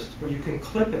interest, where you can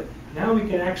clip it. Now we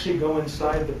can actually go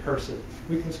inside the person.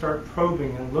 We can start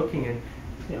probing and looking, and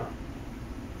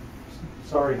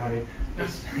sorry honey,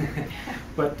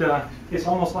 but it's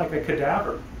almost like a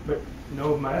cadaver, but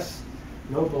no mess,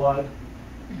 no blood.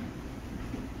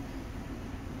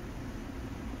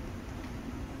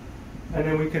 And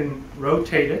then we can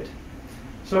rotate it.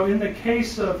 So in the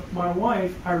case of my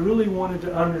wife, I really wanted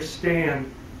to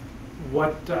understand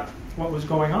what was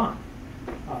going on.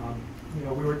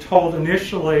 We were told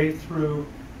initially through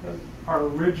our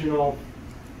original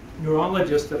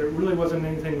neurologist that it really wasn't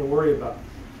anything to worry about.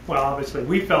 Well, obviously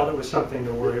we felt it was something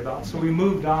to worry about, so we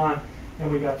moved on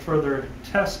and we got further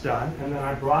tests done, and then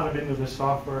I brought it into the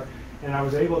software, and I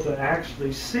was able to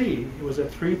actually see it was a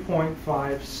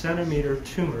 3.5 centimeter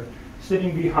tumor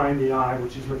sitting behind the eye,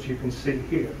 which is what you can see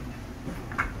here.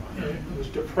 It was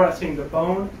depressing the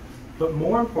bone, but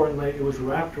more importantly, it was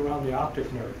wrapped around the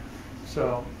optic nerve.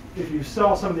 So if you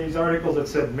saw some of these articles that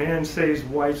said, man saves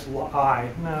wife's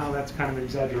eye, no, that's kind of an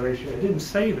exaggeration. It didn't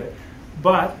save it.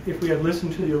 But if we had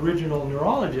listened to the original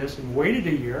neurologist and waited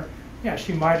a year, yeah,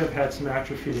 she might have had some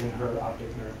atrophy in her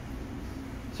optic nerve.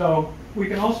 So we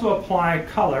can also apply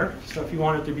color. So if you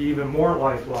want it to be even more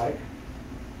lifelike,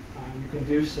 you can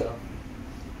do so.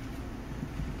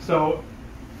 So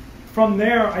from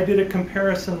there, I did a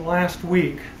comparison last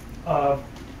week of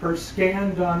her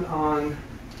scan done on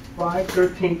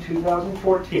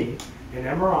 5/13/2014 in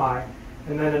MRI,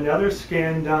 and then another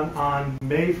scan done on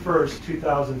May 1st,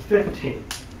 2015.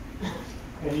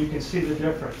 And you can see the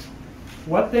difference.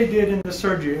 What they did in the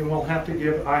surgery, and I have to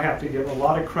give a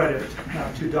lot of credit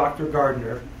to Dr.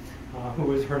 Gardner,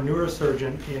 who is her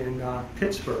neurosurgeon in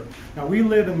Pittsburgh. Now, we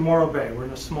live in Morro Bay. We're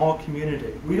in a small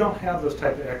community. We don't have those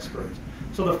type of experts.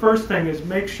 So the first thing is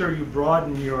make sure you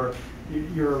broaden your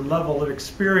level of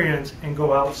experience and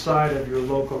go outside of your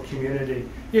local community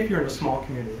if you're in a small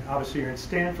community. Obviously, you're in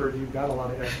Stanford, you've got a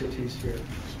lot of expertise here.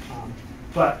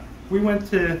 But we went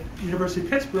to University of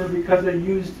Pittsburgh because they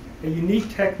used a unique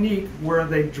technique where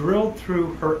they drilled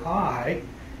through her eye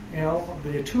and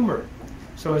the tumor.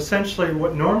 So essentially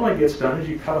what normally gets done is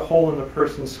you cut a hole in the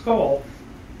person's skull,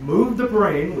 move the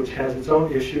brain, which has its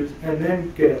own issues, and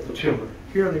then get at the tumor.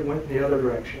 Here they went in the other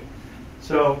direction.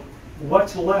 So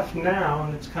what's left now,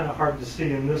 and it's kind of hard to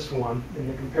see in this one, in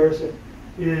the comparison,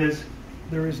 is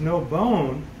there is no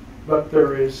bone, but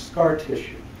there is scar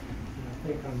tissue. And I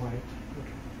think I might,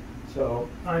 okay. So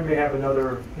I may have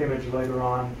another image later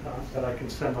on that I can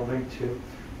send a link to.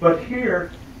 But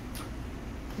here,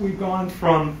 we've gone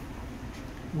from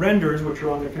renders, which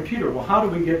are on the computer. Well, how do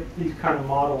we get these kind of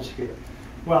models here?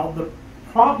 Well, the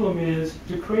problem is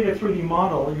to create a 3D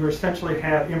model, you essentially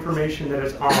have information that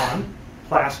is on,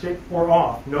 plastic, or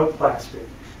off, no plastic.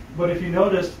 But if you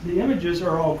notice, the images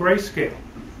are all grayscale.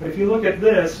 But if you look at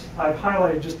this, I've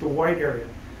highlighted just the white area.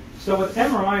 So with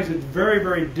MRIs, it's very,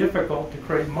 very difficult to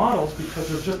create models because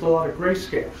there's just a lot of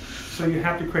grayscale. So you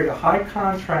have to create a high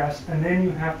contrast, and then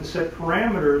you have to set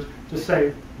parameters to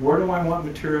say, where do I want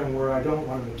material and where I don't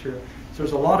want material. So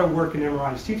there's a lot of work in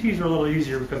MRIs. CTs are a little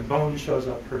easier because bone shows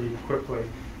up pretty quickly,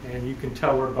 and you can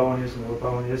tell where bone is and where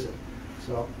bone isn't.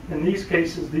 So in these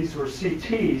cases, these were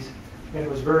CTs, and it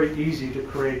was very easy to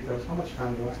create those. How much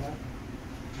time do I have?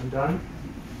 I'm done?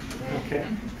 Okay.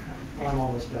 Well, I'm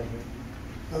almost done here.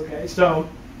 Okay, so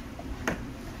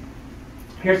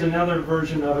here's another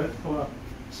version of it,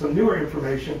 some newer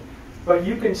information. But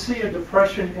you can see a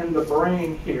depression in the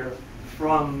brain here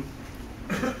from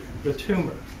the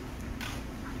tumor.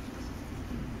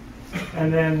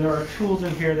 And then there are tools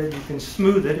in here that you can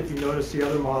smooth it. If you notice, the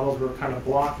other models were kind of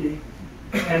blocky.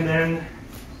 And then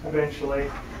eventually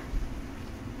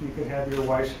you can have your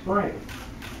wife's brain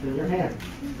in your hand.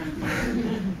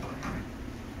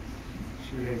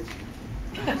 She hates you.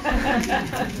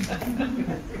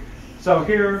 So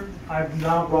here I've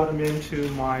now brought them into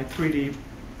my 3D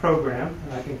program,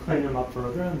 and I can clean them up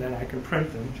further, and then I can print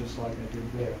them just like I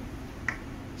did there.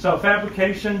 So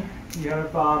fabrication, you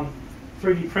have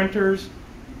 3D printers,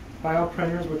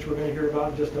 bioprinters, which we're going to hear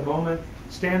about in just a moment.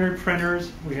 Standard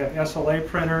printers, we have SLA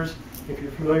printers. If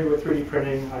you're familiar with 3D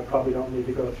printing, I probably don't need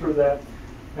to go through that.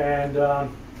 And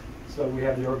so we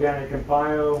have the organic and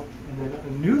bio, and then a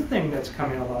new thing that's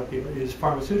coming a lot of people is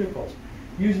pharmaceuticals.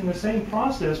 Using the same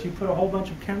process, you put a whole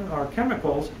bunch of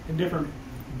chemicals in different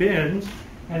bins,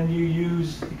 and you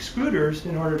use extruders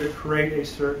in order to create a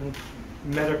certain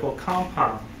medical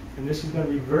compound. And this is going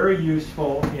to be very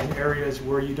useful in areas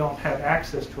where you don't have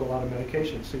access to a lot of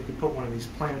medications. So you could put one of these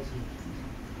plants in.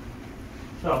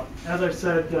 So, as I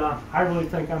said, I really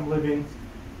think I'm living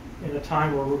in a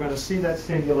time where we're going to see that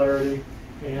singularity.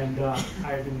 And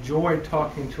I've enjoyed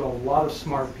talking to a lot of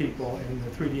smart people in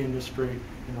the 3D industry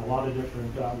in a lot of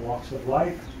different walks of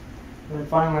life. And then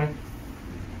finally,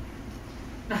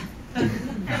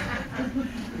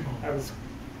 I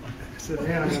said,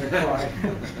 man, I'm going to cry.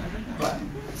 But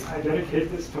I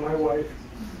dedicate this to my wife.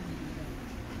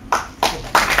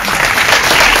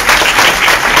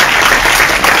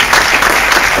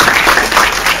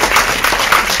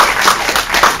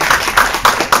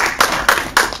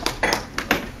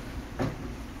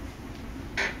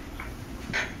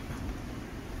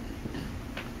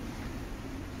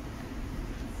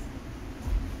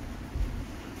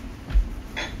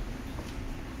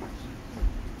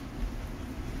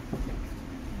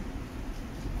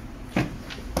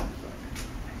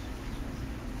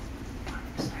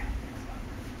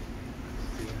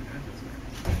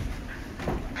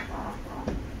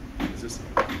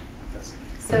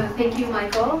 So thank you,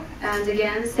 Michael. And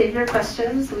again, save your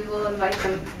questions. We will invite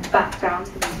them back down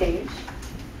to the stage.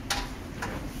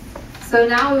 So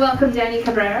now we welcome Danny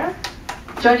Cabrera,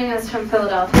 joining us from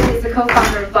Philadelphia. He's the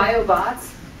co-founder of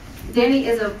BioBots. Danny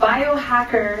is a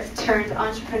biohacker turned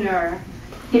entrepreneur.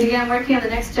 He began working on the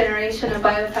next generation of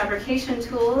biofabrication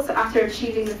tools after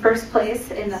achieving the first place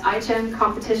in the iGEM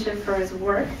competition for his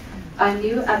work on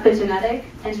new epigenetic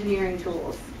engineering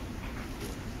tools.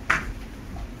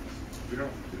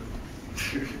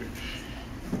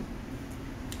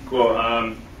 Cool.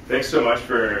 thanks so much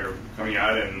for coming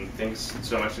out, and thanks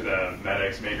so much to the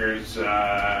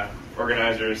MedXMakers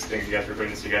organizers. Thanks you guys for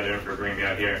putting this together and for bringing me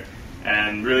out here.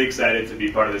 And really excited to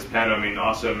be part of this panel. I mean,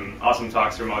 awesome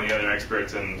talks from all the other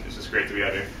experts, and it's just great to be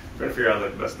out here trying to figure out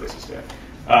the best place to stay.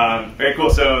 Very cool.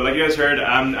 So, like you guys heard,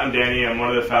 I'm Danny. I'm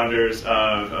one of the founders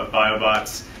of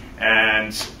BioBots,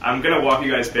 and I'm gonna walk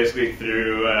you guys basically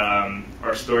through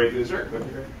our story. Is there a clip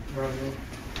here?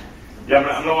 Yeah,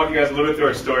 I'm gonna walk you guys a little bit through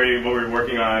our story, what we're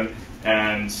working on,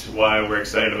 and why we're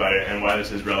excited about it, and why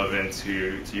this is relevant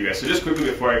to you guys. So just quickly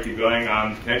before I keep going,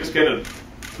 can I just get a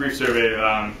brief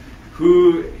survey?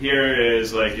 Who here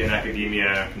is like in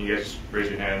academia? Can you guys raise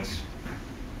your hands?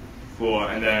 Cool.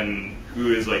 And then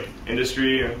who is like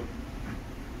industry? All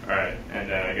right. And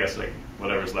then I guess like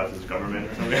whatever's left is government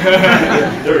or something.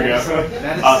 There we go.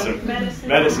 Medicine. Awesome.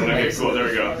 Medicine. Okay, cool. There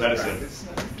we go. Medicine.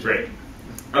 Great.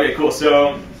 Okay, cool.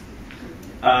 So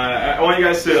I want you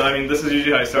guys to, I mean, this is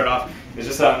usually how I start off. It's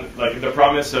just like the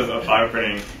promise of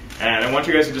bioprinting. And I want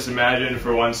you guys to just imagine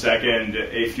for 1 second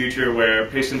a future where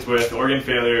patients with organ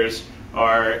failures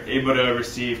are able to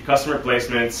receive custom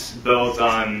replacements built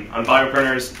on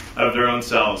bioprinters out of their own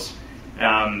cells.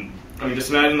 I mean, just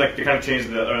imagine like the kind of change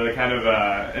or the kind of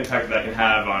impact that can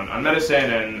have on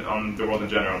medicine and on the world in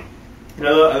general. You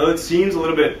know, although it seems a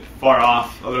little bit far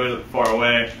off, a little bit far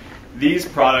away, these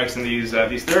products and these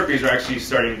therapies are actually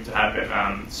starting to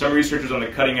happen. Some researchers on the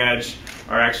cutting edge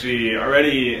are actually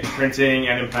already printing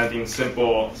and implanting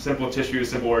simple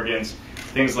tissues, simple organs,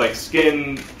 things like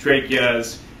skin,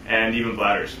 tracheas, and even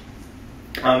bladders.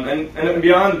 And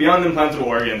beyond implantable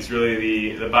organs,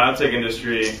 really the biotech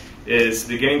industry is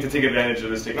beginning to take advantage of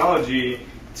this technology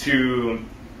to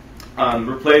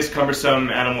replace cumbersome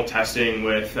animal testing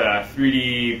with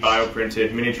 3D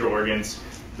bioprinted miniature organs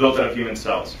built out of human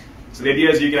cells. So the idea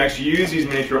is you can actually use these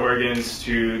miniature organs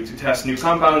to test new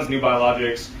compounds, new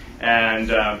biologics, and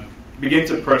begin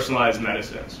to personalize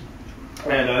medicines.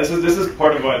 And this is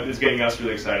part of what is getting us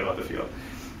really excited about the field.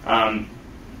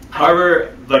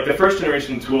 However, like the first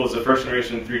generation tools, the first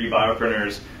generation 3D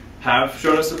bioprinters have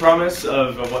shown us the promise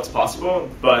of what's possible,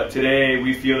 but today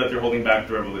we feel that they're holding back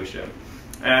the revolution.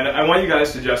 And I want you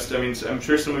guys to just, I mean, I'm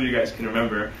sure some of you guys can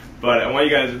remember, but I want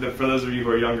you guys, for those of you who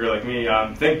are younger like me,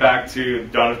 think back to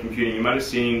dawn of computing. You might have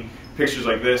seen pictures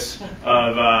like this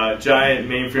of giant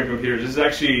mainframe computers. This is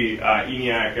actually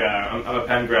ENYQ. I'm a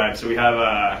Penn grad, so we have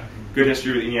a good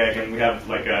history with ENYQ, and we have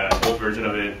like an old version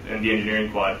of it in the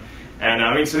engineering quad. And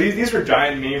I mean, so these were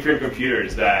giant mainframe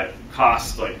computers that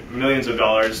cost like millions of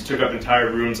dollars, took up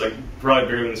entire rooms, like probably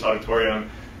bigger than this auditorium,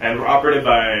 and were operated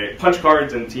by punch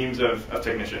cards and teams of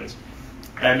technicians.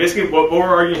 And basically, what we're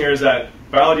arguing here is that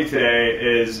biology today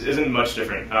isn't much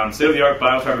different. State-of-the-art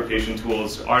biofabrication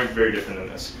tools aren't very different than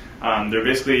this. They're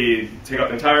basically take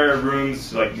up entire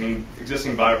rooms, like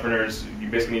existing bioprinters. You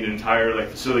basically need an entire like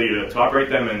facility to operate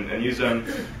them and use them.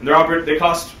 And they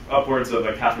cost upwards of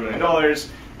like $500,000,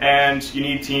 and you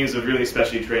need teams of really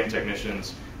specially trained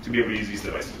technicians to be able to use these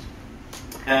devices.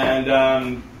 And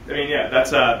I mean, yeah,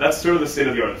 that's sort of the state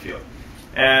of the art of the field.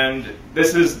 And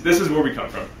this is where we come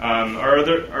from.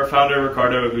 Our founder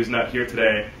Ricardo, who's not here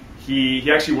today,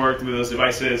 he actually worked with those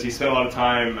devices. He spent a lot of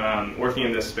time working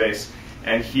in this space,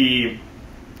 and he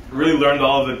really learned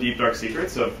all of the deep dark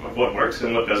secrets of what works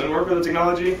and what doesn't work with the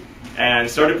technology, and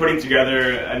started putting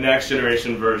together a next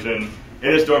generation version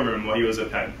in his dorm room while he was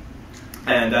at Penn.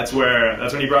 And that's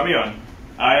when he brought me on.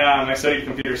 I studied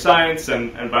computer science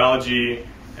and biology.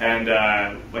 And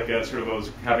like sort of what was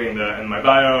happening in my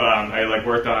bio, I like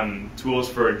worked on tools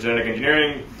for genetic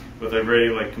engineering with a very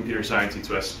like computer sciencey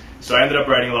twist. So I ended up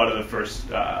writing a lot of the first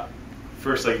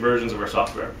like versions of our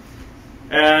software.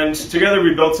 And together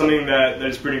we built something that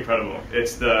is pretty incredible.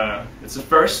 It's the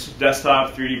first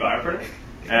desktop 3D bioprinter,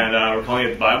 and we're calling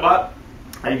it BioBot.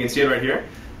 And you can see it right here.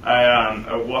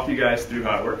 I'll walk you guys through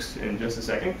how it works in just a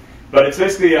second. But it's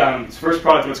basically it's the first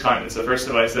product of its kind. It's the first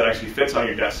device that actually fits on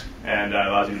your desk and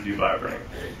allows you to do bioprinting.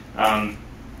 And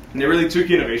there are really two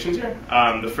key innovations here.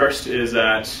 The first is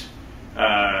that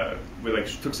we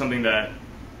took something that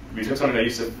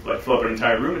used to like fill up an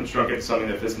entire room and shrunk it to something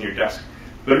that fits in your desk.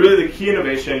 But really, the key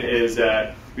innovation is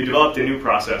that we developed a new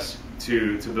process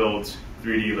to build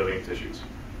 3D living tissues.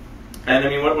 And I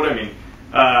mean, what do I mean?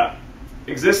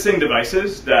 Existing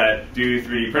devices that do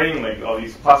 3D printing, like all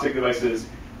these plastic devices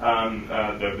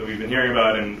that we've been hearing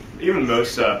about, and even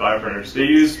most bioprinters, they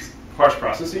use harsh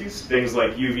processes, things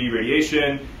like UV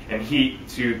radiation and heat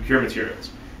to cure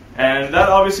materials. And that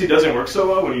obviously doesn't work so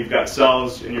well when you've got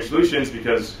cells in your solutions,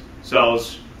 because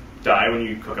cells die when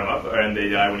you cook them up, and they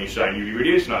die when you shine UV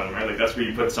radiation on them, right? Like that's where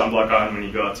you put sunblock on when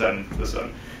you go outside into the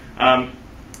sun.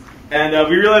 And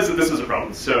we realized that this was a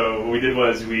problem. So what we did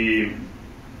was we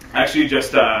actually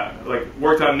just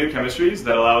worked on new chemistries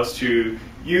that allow us to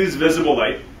use visible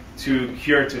light to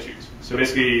cure tissues. So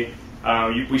basically,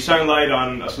 we shine light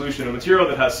on a solution of material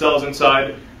that has cells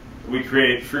inside. We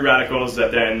create free radicals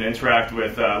that then interact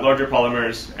with larger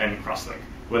polymers and cross-link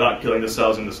without killing the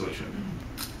cells in the solution.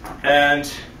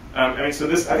 And I mean, so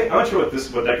this, I'm not sure what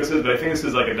deck this is, but I think this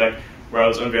is like a deck where I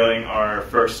was unveiling our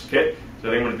first kit. So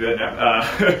I think I'm going to do that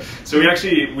now. So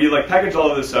we like packaged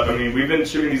all of this up. I mean, we've been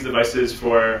shipping these devices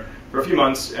for a few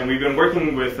months, and we've been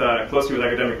working with closely with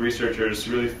academic researchers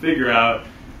to really figure out,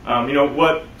 how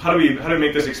do we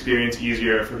make this experience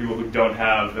easier for people who don't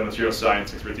have the material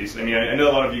science expertise. I mean, I know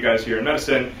a lot of you guys here in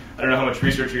medicine. I don't know how much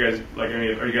research you guys like. I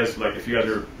mean, are you guys like, if you guys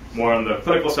are more on the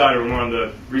clinical side or more on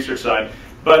the research side?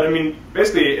 But I mean,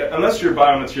 basically, unless you're a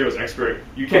biomaterials expert,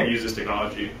 you can't use this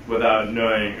technology without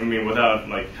knowing, without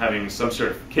like having some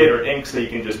sort of kit or inks that you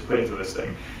can just put into this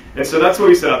thing. And so that's what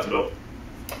we set out to build.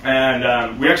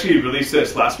 And we actually released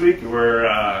this last week. We're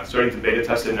starting to beta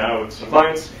test it now with some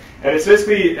clients. And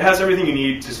it has everything you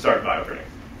need to start bioprinting.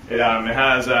 It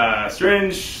has a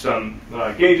syringe, some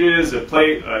gauges, a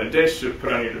plate, a dish to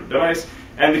put on your device.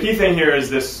 And the key thing here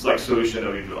is this like solution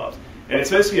that we've developed. And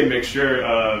it's basically a mixture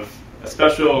of a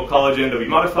special collagen that we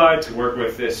modified to work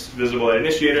with this visible light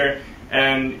initiator,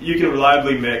 and you can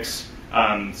reliably mix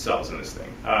cells in this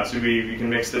thing. So we can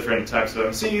mix different types of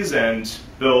MCs and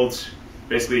build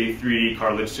basically 3D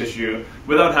cartilage tissue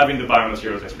without having the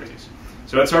biomaterials expertise.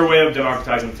 So it's our way of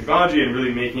democratizing the technology and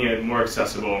really making it more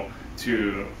accessible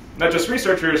to not just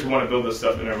researchers who want to build this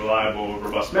stuff in a reliable,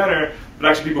 robust manner, but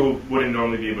actually people who wouldn't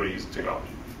normally be able to use the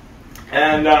technology.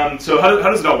 And so how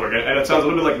does it all work? And it sounds a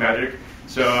little bit like magic.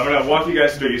 So I'm going to walk you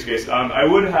guys through a use case. I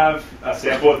would have a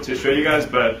sample to show you guys,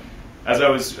 but as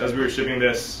we were shipping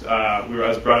this, I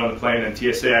was brought on the plane, and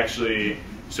TSA actually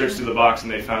searched through the box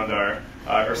and they found our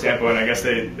sample, and I guess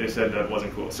they said that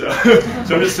wasn't cool. So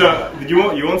so I'm just you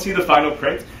won't see the final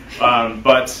print,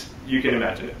 but you can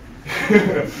imagine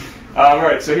it. All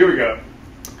right, so here we go.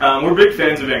 We're big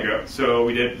fans of Van Gogh, so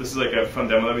this is like a fun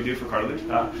demo that we do for cartilage.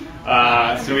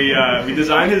 So we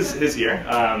designed his ear.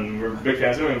 We're big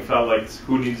fans of him and felt like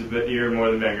who needs a bit ear more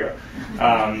than Van Gogh.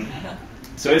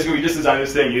 So basically we just designed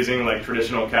this thing using like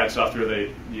traditional CAD software that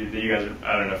you guys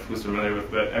I don't know who's familiar with,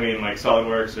 but I mean like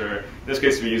SolidWorks, or in this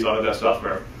case we use Autodesk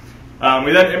software.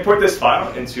 We then import this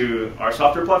file into our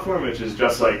software platform, which is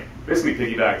just like basically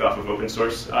piggybacked off of open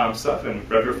source stuff and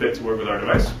retrofit to work with our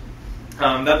device.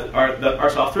 Our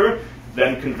software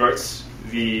then converts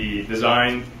the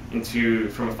design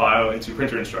from a file into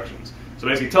printer instructions. So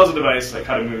basically it tells the device like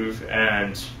how to move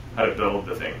and how to build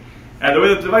the thing. And the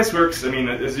way the device works, I mean,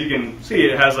 as you can see,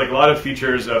 it has like a lot of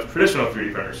features of traditional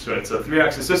 3D printers. So it's a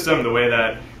 3-axis system, the way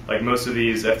that like most of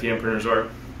these FDM printers are.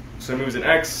 So it moves in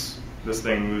X, this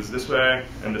thing moves this way,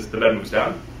 and the bed moves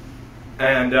down.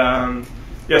 And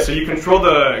yeah, so you control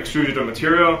the extrusion of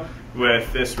material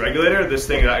with this regulator. This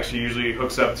thing actually usually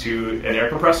hooks up to an air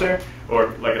compressor or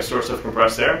like a source of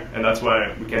compressed air, and that's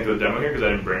why we can't do a demo here because I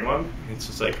didn't bring one. It's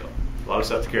just like a lot of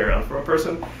stuff to carry around for a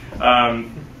person.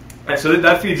 And so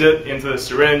that feeds it into the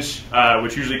syringe,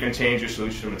 which usually contains your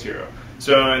solution material.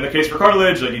 So in the case for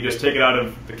cartilage, like you just take it out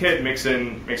of the kit, mix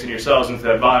in your cells into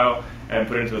that vial, and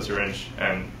put it into the syringe,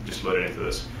 and just load it into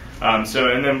this. And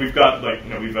then we've got like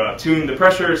we've tuned the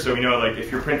pressure, so we know like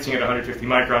if you're printing at 150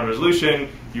 micron resolution,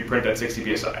 you print at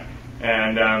 60 psi.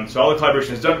 And so all the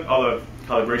calibration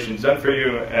is done for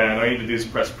you, and all you need to do is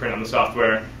press print on the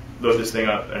software, load this thing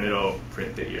up, and it'll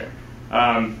print the ear.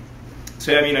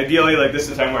 So I mean, ideally, like this is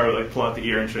the time where I would like pull out the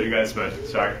ear and show you guys, but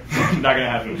sorry, not gonna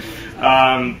happen.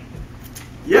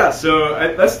 Yeah, so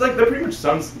that pretty much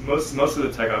sums most of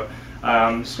the tech up.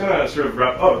 I'm just gonna sort of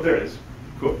wrap. Oh, there it is.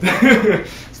 Cool.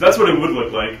 So that's what it would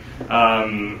look like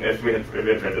if we had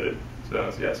printed it.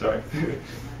 So yeah, sorry.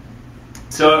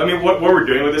 So I mean, what we're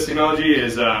doing with this technology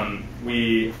is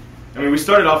we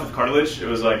started off with cartilage. It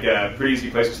was like a pretty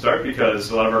easy place to start because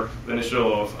a lot of our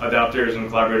initial adapters and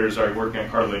collaborators are working on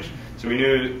cartilage. So we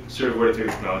knew sort of where to take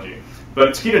the technology. But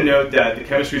it's key to note that the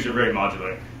chemistries are very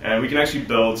modular, and we can actually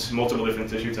build multiple different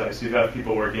tissue types. So you have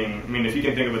people working, I mean, if you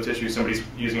can think of a tissue, somebody's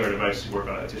using our device to work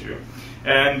on that tissue.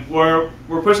 And we're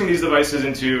pushing these devices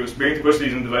beginning to push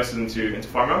these devices into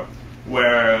pharma,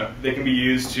 where they can be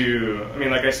used to, I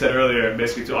mean, like I said earlier,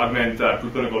 basically to augment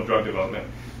preclinical drug development.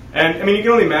 And I mean, you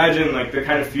can only imagine like the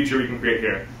kind of future we can create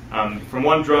here. From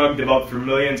one drug developed for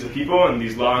millions of people in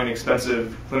these long and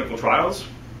expensive clinical trials,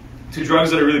 to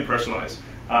drugs that are really personalized,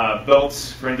 built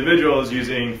for individuals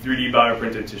using 3D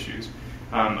bioprinted tissues,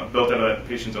 built out of the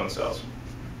patient's own cells.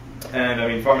 And I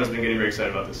mean, pharma's been getting very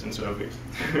excited about this, and so have we.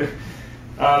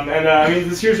 I mean,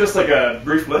 this here's just like a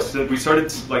brief list. We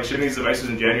started like shipping these devices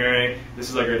in January. This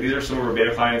is like these are some of our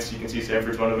beta clients. You can see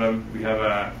Stanford's one of them. We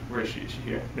have where is she? Is she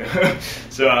here?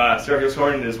 So Sarah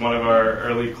Horn is one of our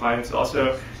early clients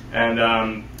also. And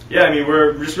yeah, I mean,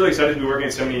 we're just really excited to be working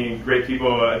with so many great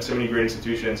people at so many great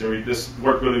institutions, and this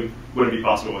work really wouldn't be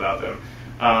possible without them.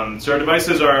 So our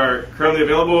devices are currently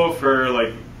available for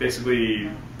like basically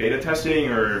beta testing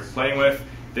or playing with.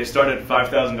 They start at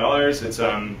 $5,000. It's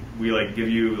we like give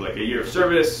you like a year of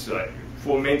service, like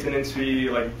full maintenance fee,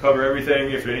 like cover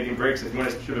everything. If anything breaks, if you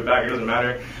want to ship it back, it doesn't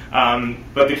matter.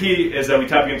 But the key is that we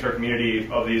tap into our community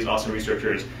of these awesome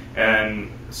researchers and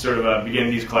sort of begin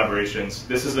these collaborations.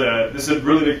 This is a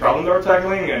really big problem that we're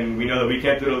tackling, and we know that we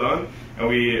can't do it alone. And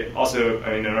we also,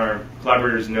 I mean, and our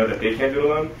collaborators know that they can't do it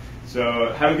alone.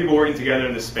 So having people working together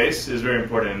in this space is very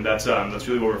important. And that's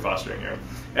really what we're fostering here.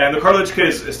 And the cartilage kit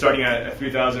is starting at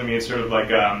 $3,000. I mean, it's sort of like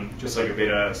just like a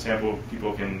beta sample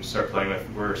people can start playing with.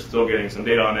 We're still getting some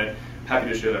data on it. Happy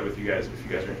to share that with you guys if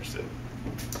you guys are interested.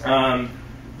 That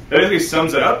basically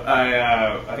sums it up.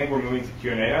 I think we're moving to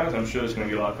Q&A now. I'm sure there's going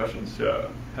to be a lot of questions. So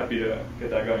happy to get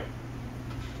that going.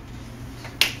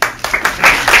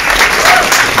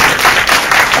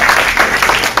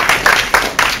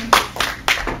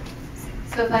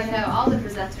 So if I could have all the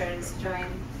presenters join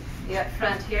me up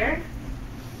front here.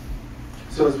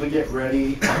 So as we get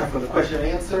ready for the question and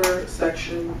answer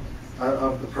section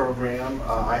of the program,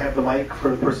 I have the mic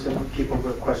for the people who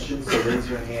have questions, so raise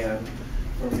your hand,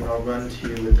 or I'll run to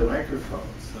you with the microphone.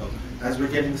 So as we're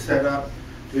getting set up,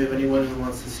 do we have anyone who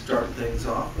wants to start things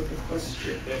off with a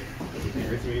question?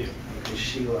 Okay,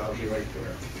 Sheila, I'll be right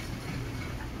there.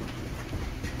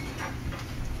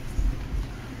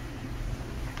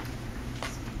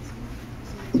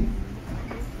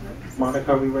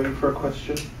 Monica, are we ready for a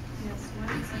question?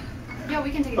 Yeah,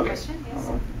 we can take a question,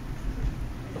 yes.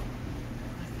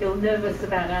 Feel nervous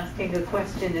about asking a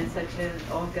question in such an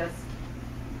august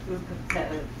group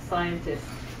of scientists.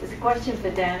 It's a question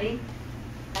for Danny.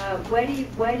 Where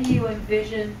do you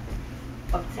envision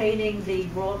obtaining the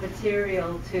raw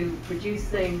material to produce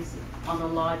things on a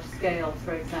large scale,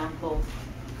 for example,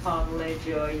 cartilage,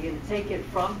 or are you going to take it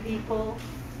from people,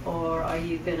 or are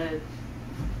you going to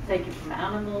take it from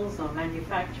animals or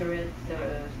manufacture it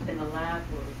in a lab,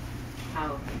 or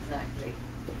how exactly?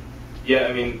 Yeah,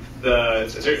 I mean the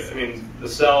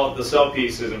cell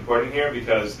piece is important here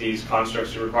because these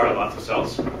constructs require lots of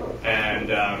cells, and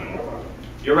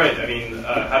you're right. I mean,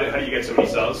 how do you get so many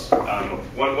cells?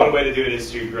 One way to do it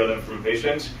is to grow them from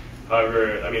patients.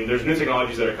 However, I mean, there's new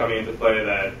technologies that are coming into play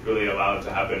that really allow it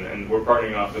to happen, and we're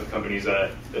partnering off with companies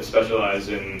that specialize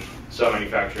in cell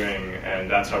manufacturing, and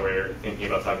that's how we're thinking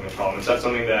about tackling the problem. It's not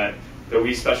something that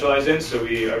we specialize in, so I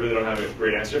really don't have a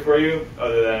great answer for you,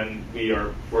 other than we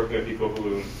are working with people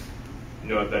who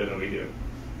know it better than we do.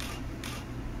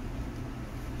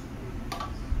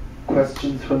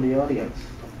 Questions from the audience?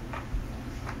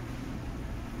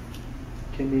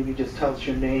 Can you maybe just tell us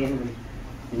your name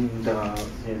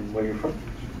and where you're from?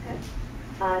 Okay.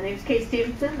 My name is Kate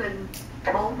Stevenson.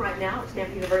 I'm home right now at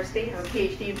Stanford University. I'm a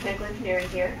PhD in mechanical engineering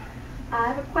here. I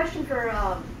have a question for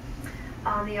on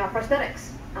the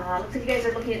prosthetics. Looks like you guys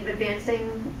are looking at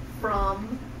advancing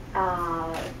from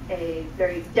a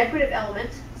very decorative element,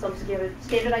 so looks like you have a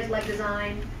standardized leg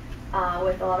design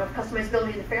with a lot of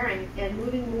customizability in the fairing, and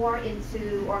moving more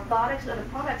into orthotics and other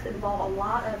products that involve a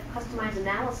lot of customized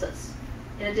analysis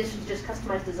in addition to just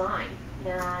customized design.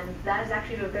 And that is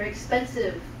actually a very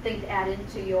expensive thing to add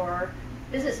into your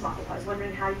business model. I was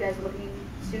wondering how you guys are looking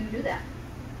to do that.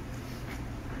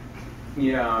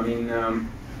 Yeah, I mean,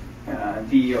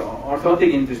 the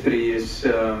orthotic industry is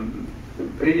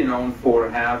pretty known for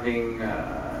having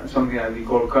something that we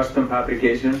call custom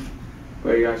fabrication,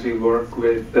 where you actually work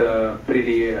with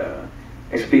pretty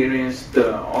experienced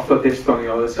orthotists on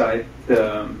the other side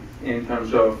in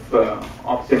terms of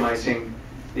optimizing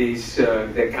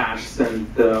the casts and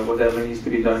whatever needs to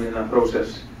be done in that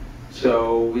process.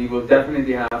 So we will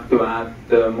definitely have to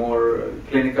add more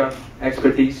clinical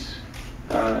expertise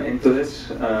into this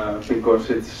because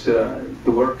it's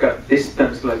to work at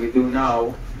distance like we do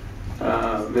now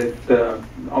with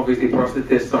obviously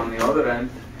prosthetists on the other end.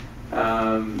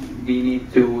 We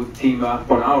need to team up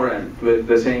on our end with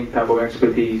the same type of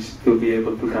expertise to be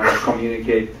able to kind of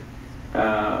communicate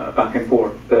back and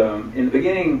forth. In the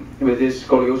beginning, with this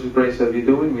scoliosis brace that we're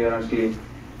doing, we are actually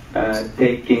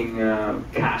taking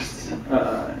casts.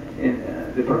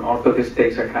 The orthotist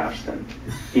takes a cast, and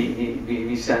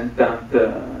we send that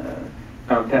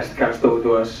kind of test cast over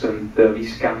to us, and we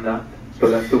scan that. So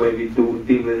that's the way we deal with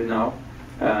it now.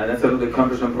 That's a little bit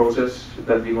cumbersome process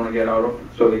that we want to get out of,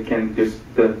 so they can just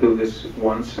do this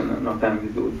once and not having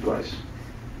to do it twice.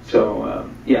 So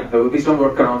yeah, there will be some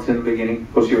workarounds in the beginning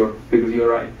for sure, because you're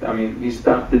right. I mean, we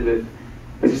started with,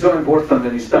 this is so important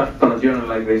when you start on a journal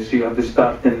like this, you have to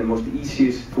start in the most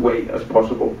easiest way as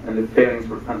possible, and the pairings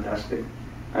were fantastic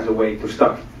as a way to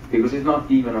start, because it's not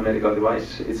even a medical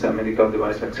device, it's a medical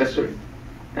device accessory.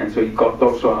 And so you got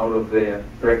also out of the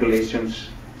regulations,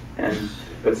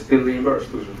 but still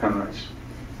reimbursed, which was kind of nice.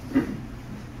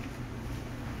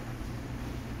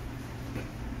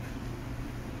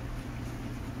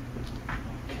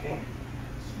 Okay.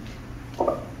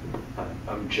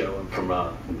 I'm Joe. I'm from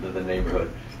the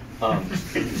neighborhood.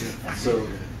 So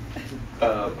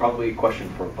probably a question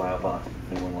for BioBots,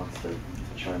 if anyone wants to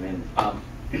chime in.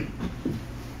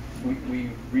 We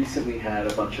recently had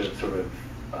a bunch of sort of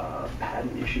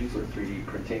patent issues with 3D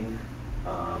printing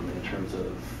in terms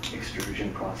of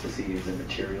extrusion processes and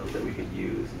materials that we could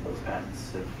use, and those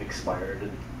patents have expired.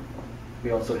 And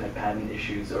we also had patent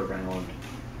issues around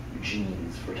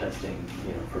genes for testing,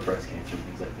 for breast cancer and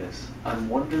things like this. I'm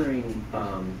wondering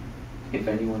if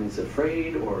anyone is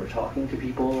afraid or talking to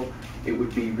people. It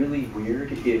would be really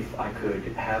weird if I could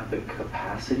have the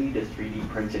capacity to 3D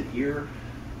print an ear,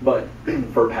 but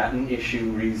for patent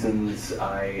issue reasons,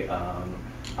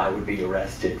 I would be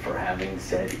arrested for having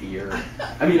said ear.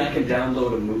 I mean, I can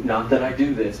download a movie, not that I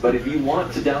do this, but if you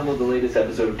want to download the latest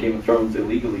episode of Game of Thrones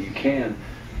illegally, you can.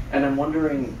 And I'm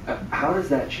wondering, how does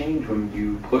that change when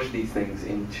you push these things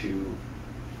into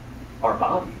our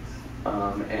bodies?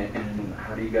 And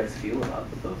how do you guys feel about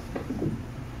those?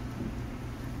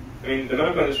 I mean, the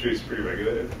medical industry is pretty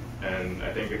regulated, and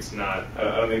I think it's not, I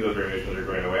don't think those regulations are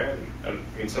going away. I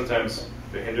mean, sometimes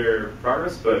they hinder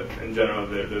progress, but in general,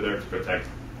 they're there to protect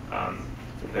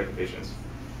the patients.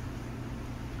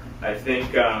 I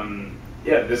think,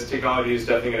 yeah, this technology is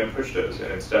definitely going to push those,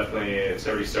 and it's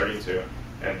already starting to.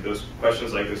 And those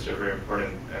questions like this are very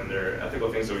important, and they're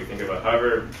ethical things that we think about.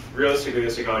 However, realistically,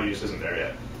 this technology just isn't there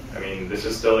yet. I mean, this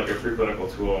is still like a preclinical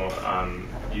tool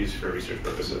used for research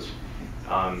purposes.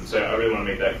 So I really want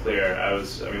to make that clear. I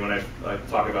mean, when I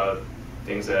talk about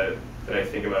things that I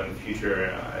think about in the future,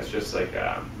 it's just like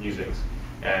musings.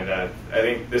 And I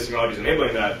think this technology is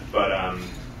enabling that, but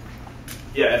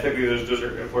yeah, ethically, those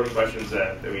are important questions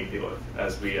that we deal with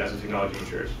as the technology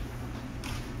matures.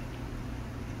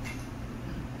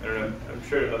 I don't know, I'm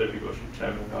sure other people should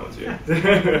chime in comments here.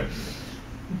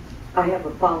 I have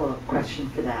a follow-up question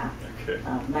for that. Okay.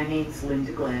 My name's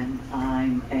Linda Glenn.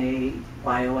 I'm a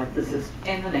bioethicist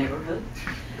in the neighborhood.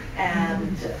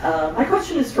 And my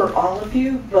question is for all of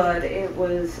you, but it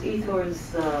was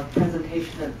Eythor's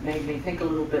presentation that made me think a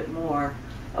little bit more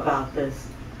about this.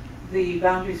 The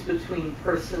boundaries between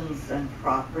persons and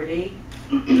property.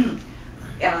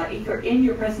 Eythor, in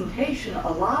your presentation,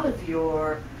 a lot of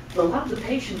the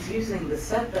patients using the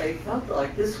set, they felt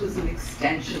like this was an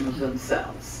extension of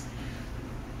themselves.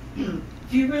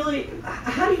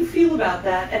 How do you feel about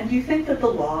that? And do you think that the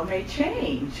law may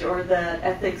change, or that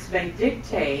ethics may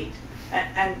dictate,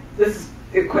 and this is,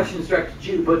 the question is directed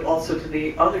to you, but also to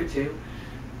the other two,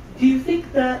 do you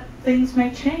think that things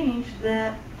may change,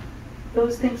 that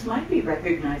those things might be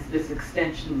recognized as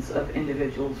extensions of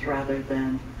individuals rather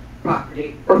than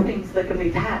property, or things that can be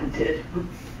patented?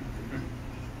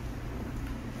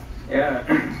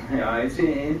 Yeah, it's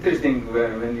interesting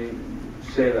when you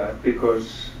say that,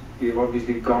 because we've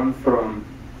obviously gone from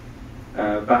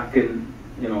back in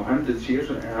 100 years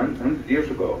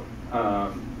ago.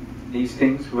 These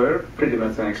things were pretty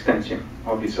much an extension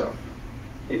of yourself.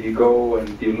 If you go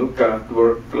and you look at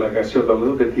work, like I showed a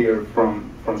little bit here from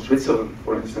Switzerland,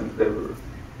 for instance, they were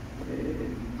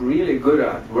really good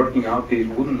at working out these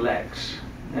wooden legs,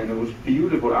 and it was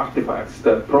beautiful artifacts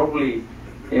that probably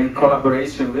in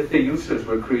collaboration with the users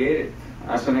were created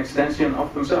as an extension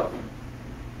of themselves.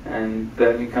 And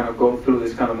then we kind of go through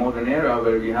this kind of modern era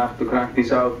where we have to crank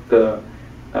this out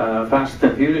fast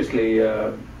and furiously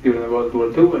during the World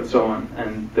War II and so on,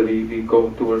 and we go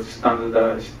towards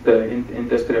standardized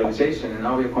industrialization, and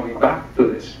now we're coming back to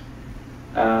this.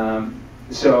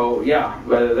 So yeah,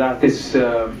 whether that is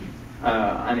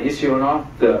an issue or not,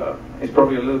 it's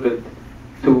probably a little bit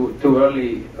too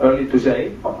early to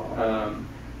say.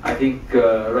 I think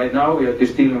right now we are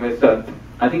just dealing with that.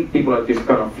 I think people are just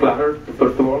kind of flattered,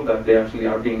 first of all, that they actually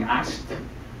are being asked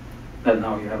that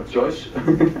now you have a choice.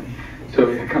 So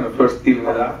we are kind of first dealing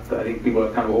with that. I think people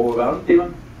are kind of overwhelmed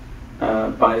even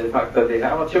by the fact that they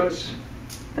have a choice,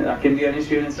 and that can be an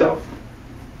issue in itself.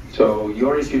 So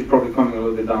your issue is probably coming a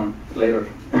little bit down later.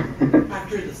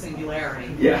 After the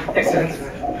singularity. Yeah,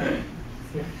 exactly.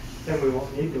 then we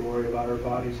won't need to worry about our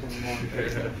bodies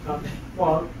anymore.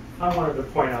 Well, I wanted to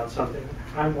point out something.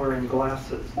 I'm wearing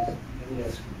glasses, and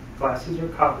yes, glasses are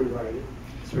copyrighted.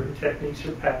 Certain techniques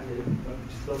are patented, but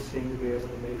we still seem to be able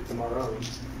to make them our own.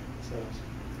 So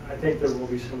I think there will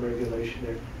be some regulation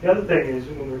there. The other thing is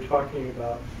when we're talking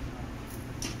about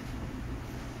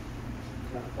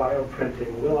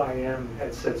bioprinting, Will.i.am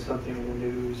had said something in the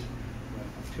news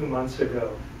 2 months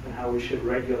ago and how we should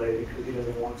regulate it because he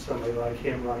doesn't want somebody like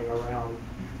him running around.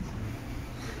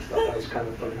 I thought that was kind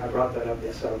of funny. I brought that up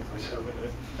myself.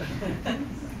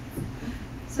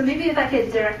 So maybe if I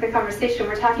could direct the conversation,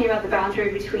 we're talking about the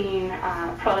boundary between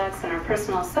products and our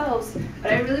personal selves,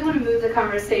 but I really want to move the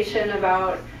conversation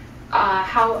about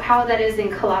how that is in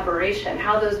collaboration,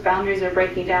 how those boundaries are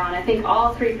breaking down. I think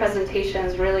all three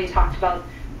presentations really talked about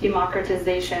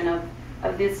democratization of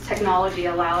this technology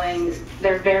allowing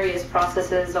their various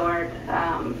processes or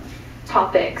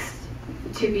topics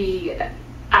to be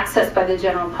accessed by the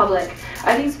general public.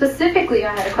 I think specifically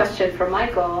I had a question for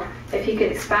Michael, if he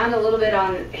could expand a little bit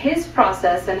on his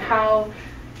process and how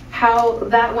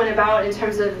that went about in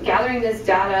terms of gathering this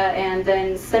data and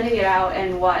then sending it out,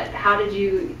 and how did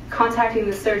you, contacting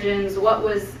the surgeons, what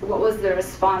was the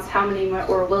response, how many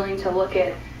were willing to look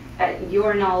at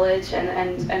your knowledge,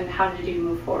 and how did you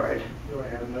move forward? Do I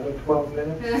have another 12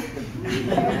 minutes?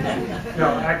 No,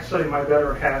 actually my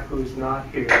better half, who's not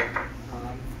here,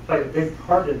 played a big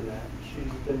part in that.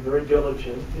 She's been very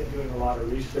diligent in doing a lot of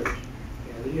research.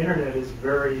 And the internet is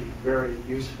very, very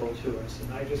useful to us,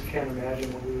 and I just can't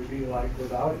imagine what we would be like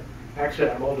without it.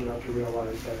 Actually, I'm old enough to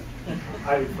realize that.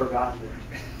 I had forgotten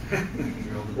it.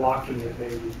 Blocking it,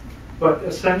 maybe. But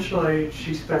essentially,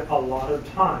 she spent a lot of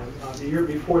time. The year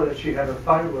before that, she had her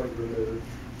thyroid removed,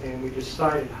 and we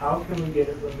decided how can we get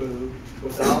it removed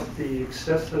without the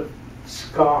excessive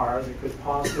scar that could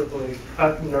possibly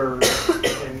cut nerves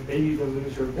and maybe even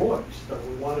lose her voice. So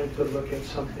we wanted to look at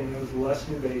something that was less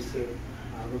invasive.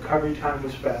 Recovery time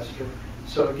was faster.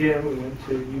 So again, we went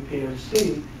to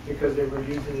UPMC because they were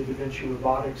using the Da Vinci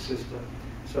robotics system.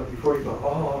 So before you go,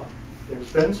 oh,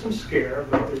 there's been some scare,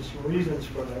 but there's some reasons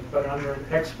for that. But under an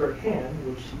expert hand,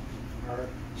 which our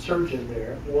surgeon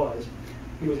there was,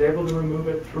 he was able to remove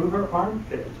it through her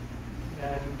armpit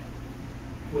and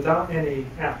without any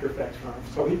after effects from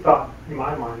it. So he thought, in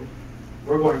my mind,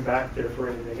 we're going back there for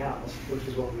anything else, which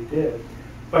is what we did.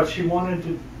 But she wanted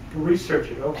to research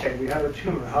it. Okay, we have a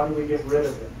tumor. How do we get rid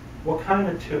of it? What kind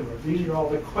of tumor? These are all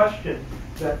the questions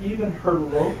that even her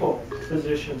local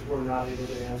physicians were not able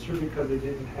to answer because they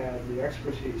didn't have the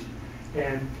expertise.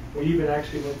 And we even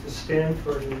actually went to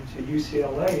Stanford and to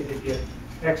UCLA to get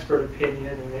expert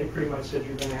opinion, and they pretty much said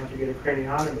you're going to have to get a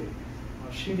craniotomy.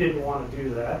 Well, she didn't want to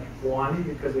do that. One,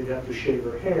 because they'd have to shave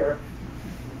her hair.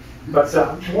 But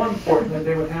more importantly,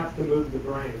 they would have to move the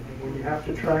brain. And when you have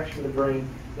to traction the brain,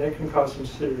 that can cause some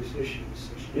serious issues.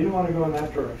 So she didn't want to go in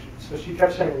that direction. So she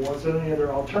kept saying, well, was there any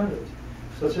other alternatives?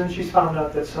 So since she found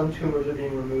out that some tumors are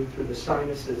being removed through the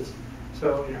sinuses,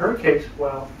 so in her case,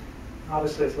 well,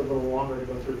 obviously it's a little longer to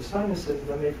go through the sinuses,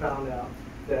 then they found out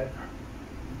that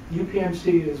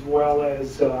UPMC as well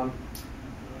as, can't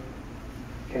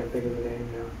think of the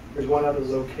name now, there's one other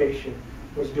location,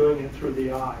 was doing it through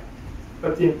the eye.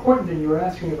 But the important thing, you were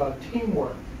asking about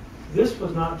teamwork. This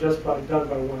was not just done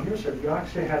by one neurosurgeon. You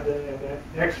actually had an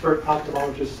expert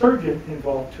ophthalmologist surgeon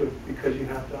involved to it because you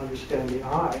have to understand the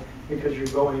eye because you're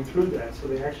going through that. So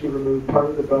they actually removed part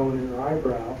of the bone in her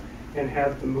eyebrow and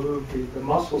had to move the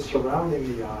muscles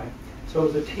surrounding the eye. So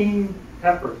it was a team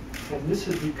effort. And this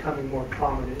is becoming more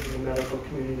prominent in the medical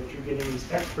community that you're getting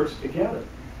these experts together.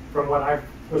 From what I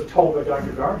was told by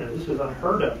Dr. Gardner, this is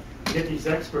unheard of. You get these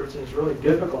experts and it's really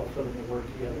difficult for them to work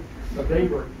together. But they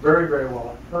worked very, very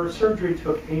well. Her surgery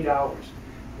took 8 hours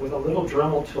with a little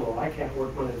Dremel tool. I can't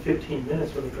work more than 15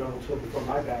 minutes with a Dremel tool before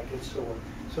my back gets sore.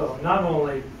 So not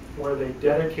only were they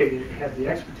dedicated and had the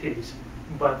expertise,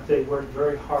 but they worked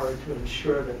very hard to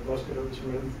ensure that most of it was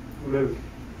removed.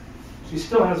 She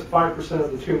still has 5%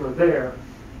 of the tumor there,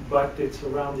 but it's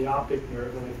around the optic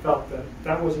nerve, and they felt that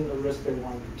that wasn't the risk they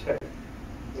wanted to take.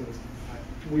 And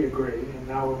we agree, and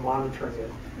now we're monitoring it.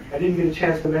 I didn't get a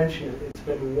chance to mention it. It's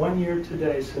been 1 year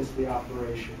today since the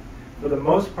operation. For the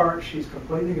most part, she's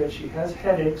completely good. She has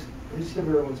headaches, pretty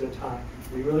severe ones at times.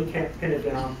 We really can't pin it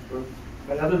down.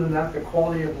 But other than that, the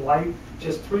quality of life,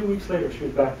 just 3 weeks later, she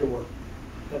was back to work.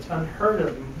 That's unheard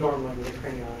of normally with a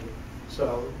craniotomy.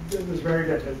 So it was very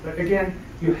good. But again,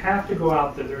 you have to go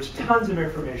out there. There's tons of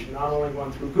information, not only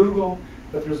one through Google,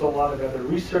 but there's a lot of other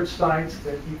research sites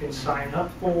that you can sign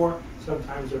up for.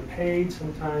 Sometimes they're paid,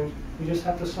 sometimes you just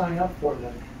have to sign up for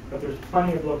them. But there's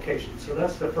plenty of locations. So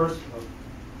that's the first one.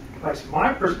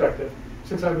 my perspective,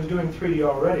 since I was doing 3D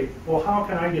already, well, how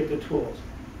can I get the tools?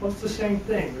 Well, it's the same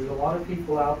thing. There's a lot of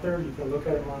people out there. You can look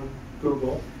at them on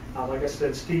Google. Like I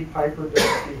said, Steve Piper does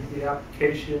the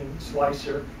application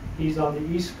slicer. He's on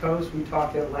the East Coast. We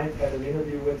talked at length, had an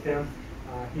interview with him.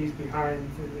 He's behind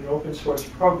an open source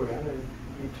program, and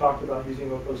we talked about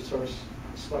using open source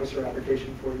slicer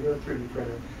application for your 3D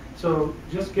printer. So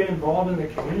just get involved in the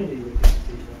community with these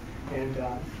people and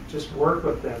just work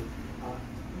with them.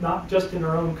 Not just in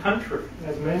our own country.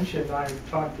 As mentioned, I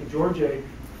talked to Jorge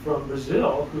from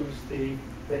Brazil, who's the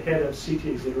head of CT,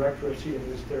 the director of CT,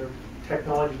 who's their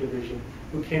technology division,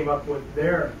 who came up with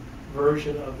their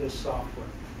version of this software,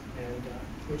 and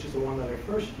which is the one that I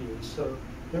first used. So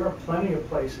there are plenty of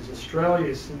places.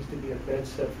 Australia seems to be a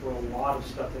bedset for a lot of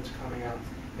stuff that's coming out,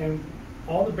 and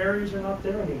all the barriers are not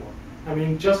there anymore. I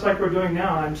mean, just like we're doing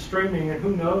now, I'm streaming, and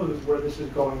who knows where this is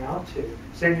going out to.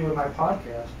 Same thing with my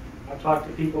podcast. I've talked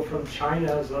to people from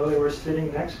China as though they were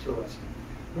sitting next to us.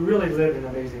 We really live in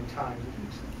amazing times.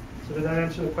 So did that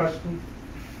answer the question?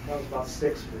 That was about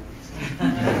 6 minutes.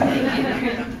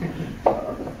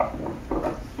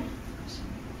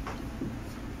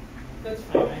 That's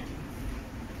fine, thank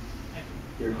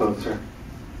you. You're closer.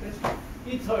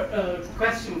 Eythor,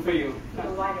 question for you.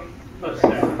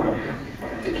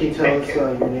 Can you tell us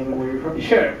your name and where you're from?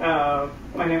 Sure.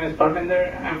 My name is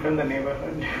Parminder. I'm from the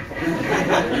neighborhood.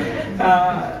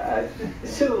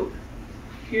 So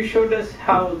you showed us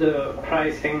how the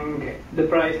price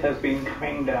has been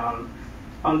coming down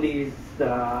on these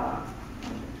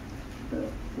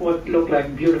what look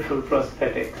like beautiful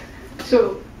prosthetics.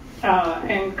 So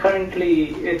and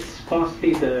currently it's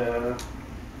mostly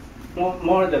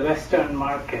more the Western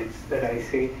markets that I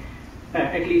see.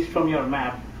 At least from your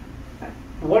map,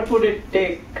 what would it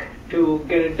take to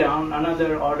get it down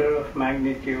another order of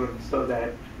magnitude so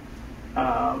that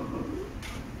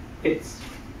it's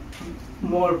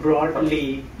more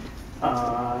broadly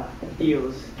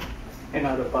used in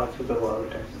other parts of the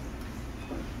world?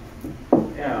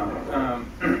 Yeah,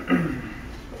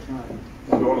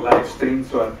 it's all live stream,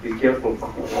 so I have to be careful.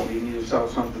 We need to sell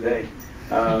some today.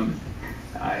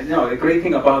 No, the great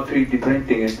thing about 3D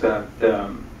printing is that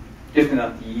just in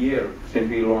that year since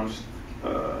we launched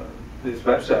this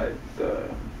website,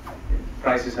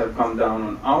 prices have come down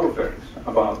on our fares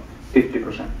about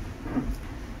 50%.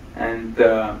 And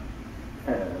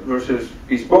versus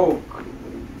bespoke,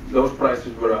 those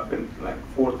prices were up in like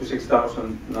 $4,000 to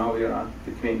 $6,000. Now we are at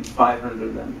between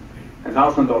 $500 and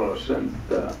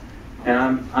 $1,000,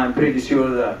 and I'm pretty sure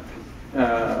that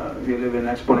we live in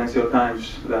exponential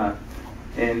times. That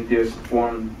in just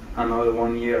another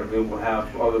 1 year, we will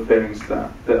have other pairings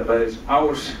that is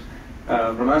ours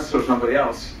from us or somebody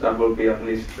else that will be at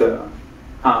least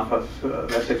half as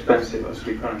less expensive as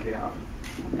we currently have.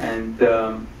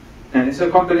 And it's a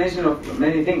combination of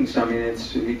many things. I mean,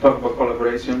 we talk about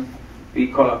collaboration. We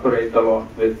collaborate a lot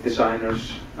with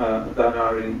designers that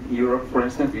are in Europe, for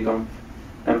instance. We don't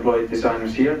employ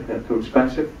designers here; they're too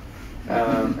expensive.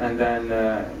 And then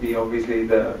we obviously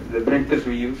the printers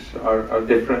we use are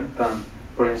different than,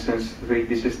 for instance,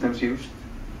 3D systems used.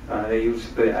 They use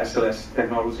the SLS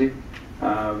technology.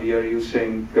 We are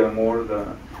using more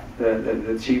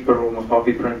the cheaper, almost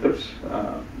hobby printers,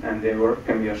 and they work,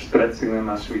 and we are stretching them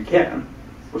as we can,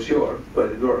 for sure,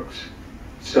 but it works.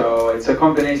 So it's a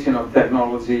combination of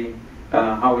technology,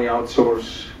 how we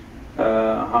outsource,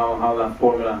 how that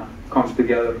formula comes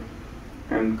together.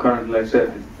 And currently, like I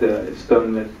said, it's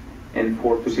done in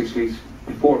 4 to 6 weeks.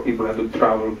 Before, people had to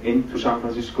travel into San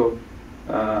Francisco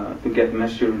to get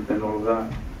measured and all of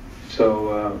that.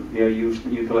 So we are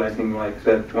utilizing, like I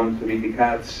said, 1-3D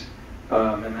CADs,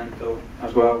 Memento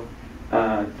as well,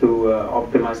 to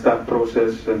optimize that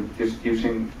process, and just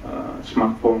using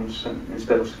smartphones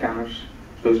instead of scanners.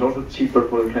 So it's also cheaper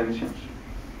for the clinicians.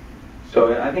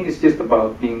 So I think it's just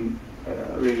about being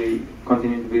really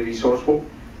continuing to be resourceful.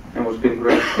 And what's been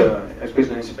great,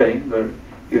 especially in Spain, where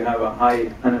you have a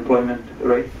high unemployment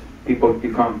rate, people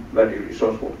become very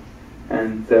resourceful.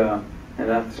 And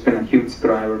that's been a huge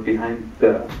driver behind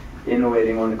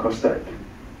innovating on the cost side.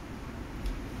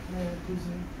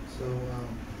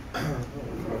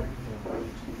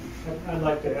 I'd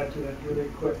like to add to that really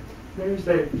quick. There's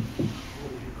what would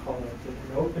you call it,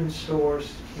 an open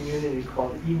source community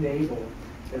called Enable.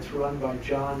 It's run by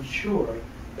John Schur,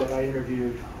 that I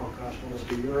interviewed,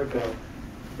 almost a year ago.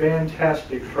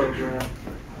 Fantastic program.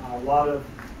 A lot of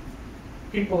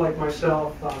people like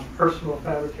myself, personal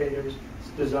fabricators,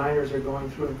 designers are going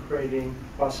through and creating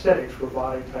prosthetics,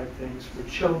 robotic type things for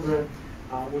children,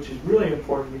 which is really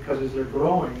important because as they're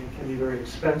growing, it can be very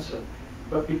expensive.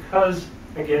 But because,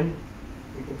 again,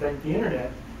 we can thank the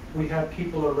internet, we have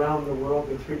people around the world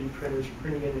with 3D printers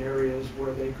printing in areas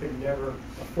where they could never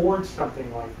afford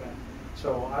something like that.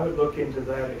 So I would look into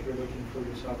that if you're looking for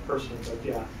yourself personally. But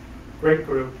yeah, great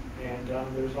group, and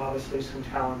there's obviously some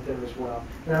talent there as well.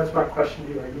 And that was my question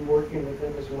to you. Are you working with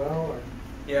them as well? Or?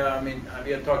 Yeah, I mean,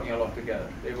 we are talking a lot together.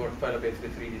 They work quite a bit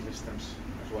with 3D systems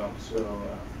as well. So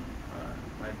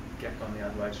I get on the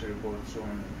advisory board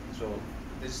soon. So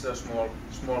this is a small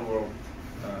world.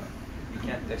 You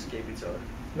can't escape each other.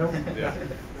 Nope, yeah.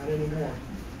 Not anymore.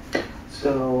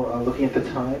 So looking at the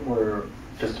time, we're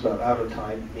just about out of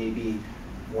time. Maybe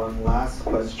one last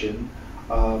question.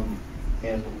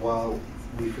 And while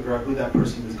we figure out who that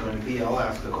person is going to be, I'll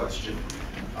ask a question.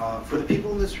 For the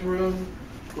people in this room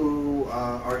who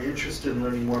are interested in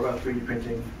learning more about 3D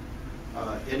printing,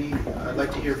 I'd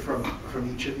like to hear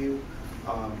from each of you.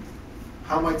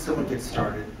 How might someone get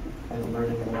started in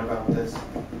learning more about this?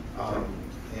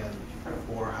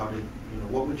 Or how did,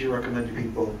 what would you recommend to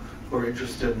people who are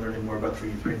interested in learning more about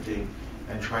 3D printing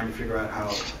and trying to figure out how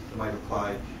it might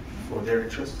apply for their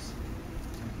interests?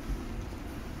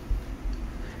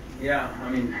 Yeah, I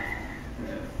mean,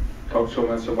 talk so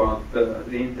much about the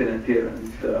internet here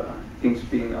and things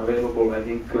being available. I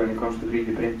think when it comes to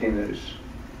 3D printing,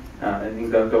 I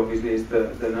think that obviously is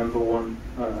the number one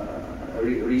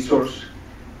resource.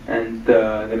 And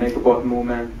the MakerBot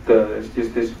movement is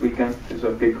just this weekend. There's a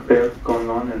big fair going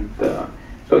on, and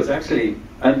so it's actually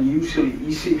unusually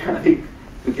easy, I think,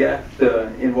 to get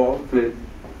involved with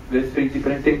 3D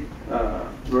printing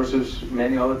versus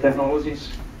many other technologies.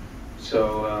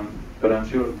 So, but I'm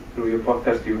sure through your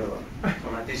podcast you have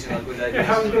some additional good ideas.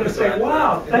 I was going to say,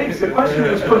 wow, thanks. The question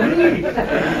was for me.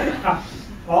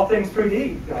 All things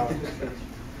 3D.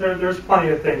 There's plenty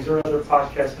of things. There are other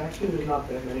podcasts. Actually, there's not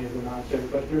that many of them out there,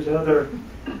 but there's other.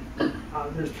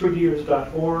 There's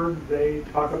 3Ders.org. They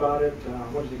talk about it.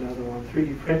 What is another one?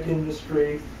 3D print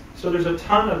industry. So there's a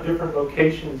ton of different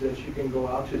locations that you can go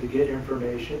out to get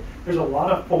information. There's a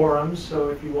lot of forums. So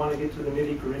if you want to get to the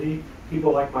nitty-gritty,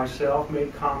 people like myself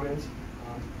make comments.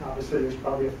 Obviously, there's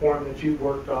probably a forum that you've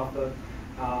worked off of.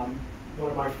 One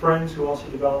of my friends who also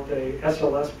developed a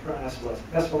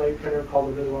SLA printer called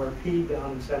the Visual RP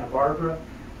down in Santa Barbara.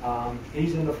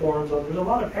 He's in the forums. There's a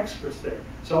lot of experts there.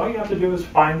 So all you have to do is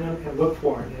find them and look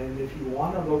for it. And if you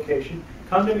want a location,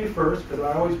 come to me first, because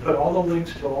I always put all the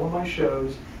links to all of my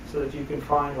shows so that you can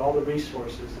find all the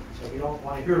resources. So if you don't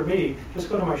want to hear me, just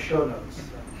go to my show notes.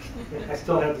 I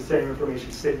still have the same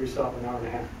information. Save yourself an hour and a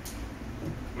half.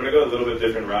 I'm going to go a little bit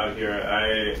different route here.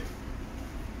 I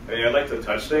like to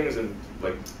touch things and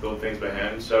like build things by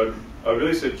hand. So I would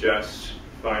really suggest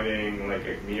finding like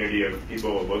a community of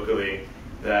people locally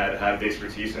that have the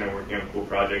expertise and are working on cool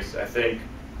projects. I think,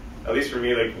 at least for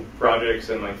me, like projects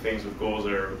and like things with goals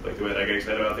are like the way that I get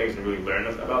excited about things and really learn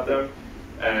about them.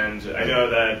 And I know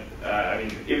that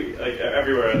like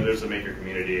everywhere there's a maker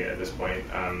community at this point.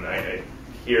 I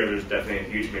hear there's definitely a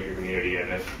huge maker community,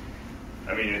 and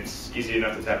it's easy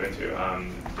enough to tap into.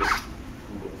 Just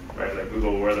right, like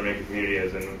Google where the maker community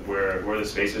is and where the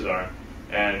spaces are.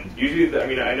 And usually,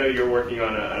 I know you're working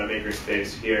on a maker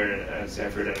space here at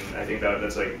Stanford, and I think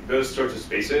that's like those sorts of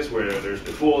spaces where there's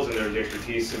the tools and there's the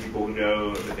expertise and people who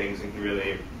know the things and can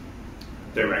really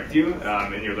direct you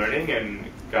in your learning and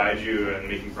guide you in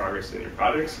making progress in your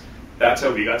projects. That's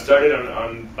how we got started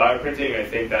on bioprinting. I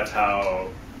think that's how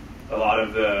a lot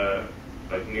of the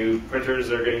new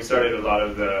printers are getting started. A lot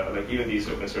of the even these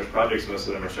open source projects, most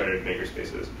of them are started in maker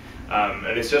spaces.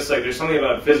 And it's just like there's something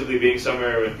about physically being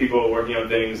somewhere with people working on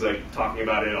things, like talking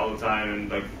about it all the time and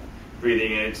like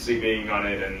breathing it, sleeping on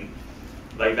it, and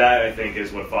like that I think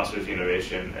is what fosters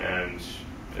innovation, and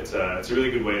it's a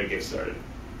really good way to get started.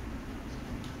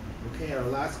 Okay, our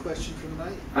last question for the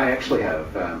night. I actually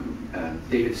have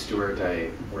David Stewart. I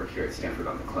work here at Stanford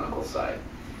on the clinical side.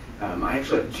 I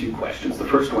actually have two questions. The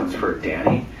first one's for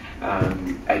Danny.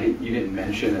 You didn't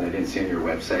mention, and I didn't see on your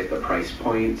website, the price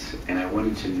point, and I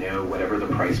wanted to know whatever the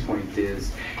price point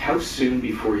is, how soon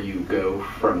before you go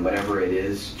from whatever it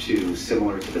is to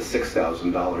similar to the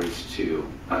 $6,000 to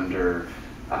under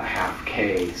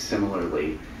 $500,000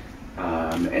 similarly.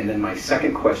 And then my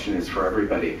second question is for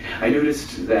everybody. I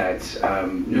noticed that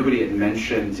nobody had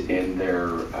mentioned in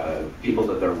their people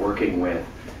that they're working with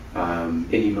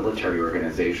any military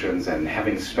organizations, and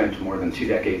having spent more than 2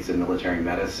 decades in military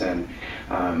medicine,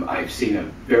 I've seen a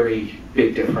very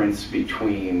big difference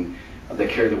between the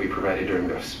care that we provided during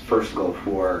the first Gulf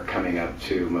War coming up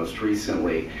to most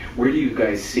recently. Where do you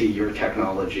guys see your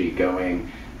technology going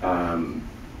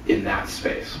in that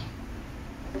space?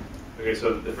 Okay,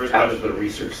 so the first out of the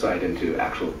research side into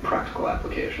actual practical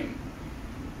application.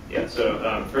 Yeah,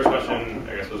 so first question,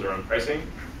 I guess, was around pricing.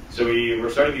 So we're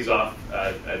starting these off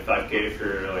at 5K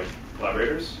for like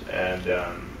collaborators, and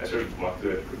I sort of walked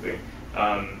through it quickly.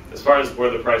 As far as where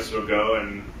the price will go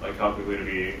and like how quickly it'll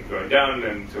be going down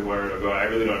and to where it'll go, I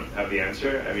really don't have the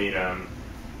answer. I mean,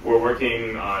 we're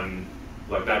working on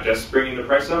like not just bringing the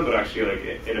price down, but actually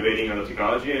like innovating on the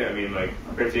technology. I mean, like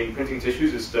printing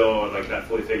tissues is still like not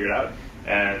fully figured out,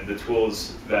 and the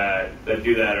tools that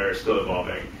do that are still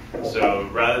evolving. So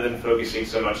rather than focusing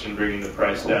so much on bringing the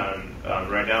price down,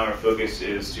 right now our focus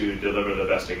is to deliver the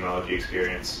best technology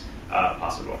experience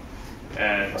possible.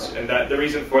 And that the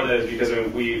reason for that is because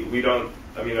we don't.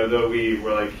 I mean, although we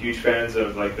were like huge fans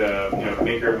of like the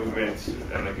maker movement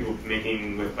and like people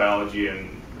making with biology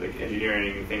and like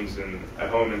engineering things at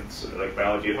home and like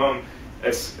biology at home,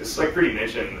 it's like pretty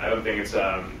niche, and I don't think it's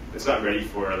not ready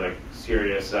for like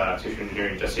serious tissue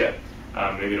engineering just yet.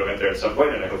 Maybe it'll get there at some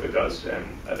point, and I hope it does. And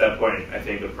at that point, I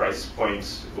think the price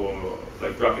points will,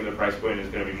 like dropping the price point is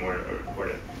going to be more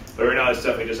important. But right now, it's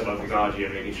definitely just about technology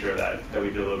and making sure that we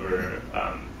deliver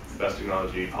the best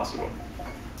technology possible.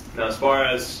 Now, as far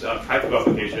as practical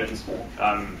applications,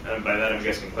 and by that I'm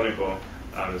guessing clinical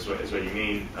is what you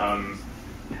mean.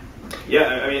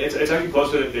 Yeah, I mean, it's actually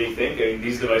closer than you think. I mean,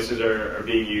 these devices are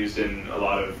being used in a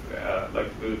lot of, like,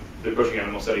 they're pushing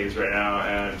animal studies right now,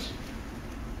 and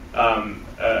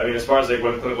I mean, as far as like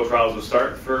when clinical trials will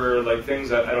start for like things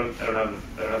that I don't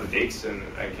have the dates, and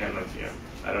I can't like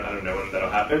I don't know when that'll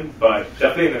happen, but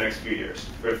definitely in the next few years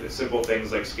for simple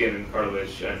things like skin and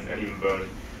cartilage and even bone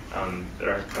that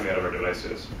are coming out of our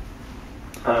devices.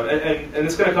 And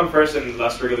it's going to come first in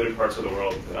less regulated parts of the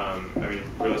world. I mean,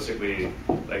 realistically,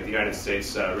 like the United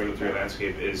States regulatory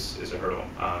landscape is a hurdle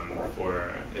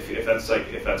for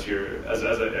if that's your as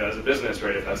a business,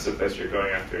 right? If that's the place you're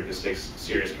going after, it just takes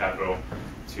serious capital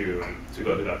to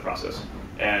go through that process.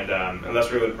 And in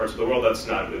less regulated parts of the world, that's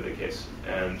not really the case.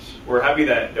 And we're happy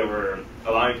that we're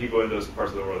allowing people in those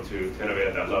parts of the world to innovate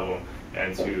at that level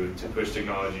and to push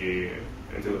technology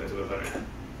into the clinic.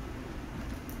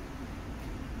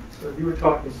 So you were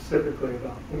talking specifically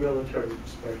about the military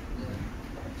perspective.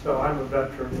 So I'm a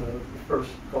veteran of the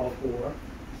first Gulf War.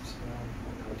 So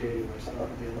I'm dating myself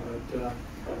again,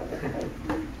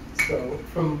 but so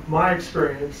from my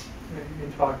experience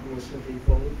in talking with some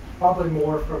people, probably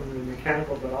more from the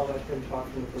mechanical, but I'll let him talk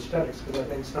from the prosthetics, because I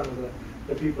think some of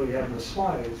the people he had in the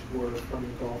slides were from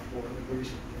the Gulf War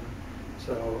recently.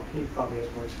 So he probably has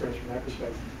more experience from that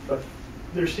perspective. But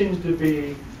there seems to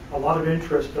be a lot of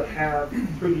interest to have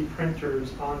 3D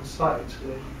printers on site so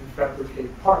that you can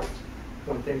fabricate parts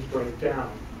when things break down.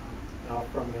 Now,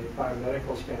 from a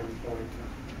biomedical standpoint,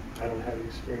 I don't have any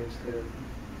experience there.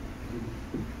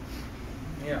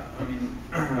 Yeah, I mean,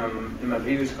 in my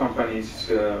previous companies,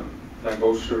 like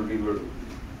Balzer, we were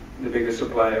the biggest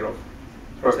supplier of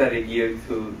prosthetic gear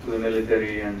to the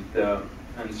military, and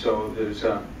so there's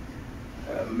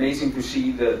amazing to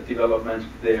see the development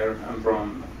there, and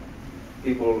from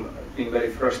people being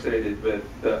very frustrated with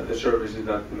the services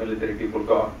that the military people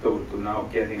got to now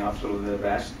getting absolutely the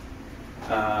best.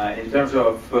 In terms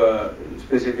of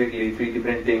specifically 3D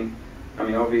printing, I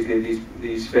mean, obviously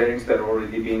these fairings that are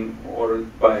already being ordered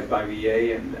by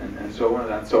VA and so on,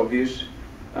 that's obvious.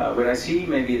 Where I see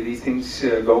maybe these things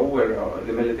go, where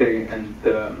the military and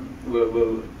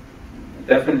will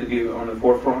definitely be on the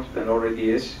forefront and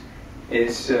already is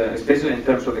especially in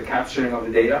terms of the capturing of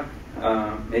the data.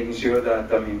 Making sure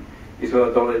that, I mean, you saw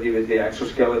that already with the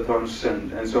exoskeletons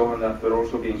and so on, that were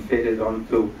also being fitted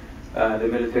onto the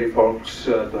military folks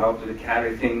to help them to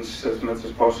carry things as much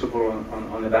as possible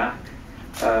on the back.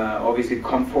 Obviously,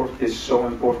 comfort is so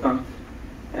important,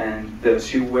 and the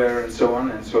shoe wear and so on,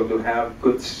 and so to have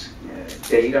good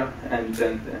data and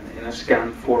in a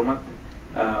scanned format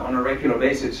on a regular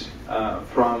basis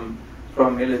from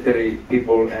military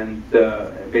people, and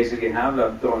basically have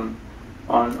that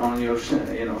on your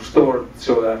stored,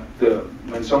 so that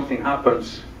when something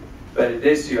happens, but it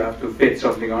is you have to fit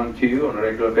something onto you on a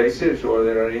regular basis, or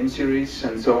there are injuries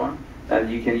and so on, that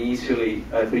you can easily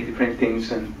 3D print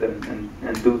things and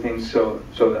do things so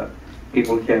that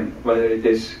people can, whether it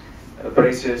is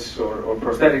braces or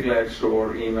prosthetic legs,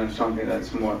 or even something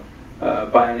that's more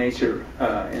by nature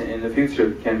in the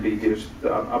future, can be just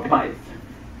applied.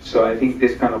 So I think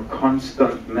this kind of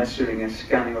constant measuring and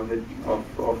scanning of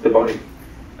the body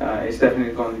is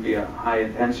definitely going to be a high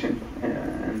attention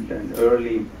and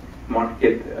early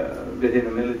market within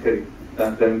the military,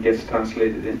 that then gets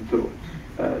translated into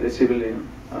the civilian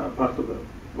part of the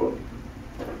world.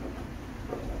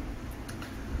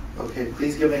 Okay,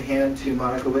 please give a hand to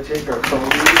Monica Wittig, our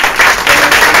co-lead.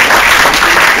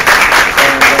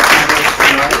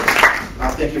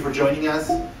 Thank you for joining us.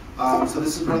 So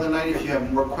this is another night. If you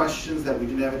have more questions that we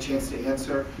didn't have a chance to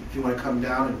answer, if you want to come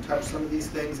down and touch some of these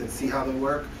things and see how they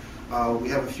work, we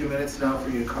have a few minutes now for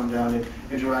you to come down and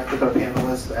interact with our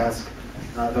panelists, ask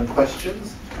them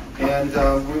questions. And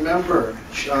remember,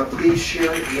 please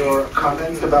share your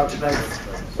comments about tonight's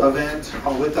event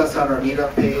with us on our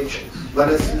meetup page. Let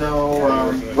us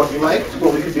know what you liked,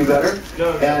 what we could do better,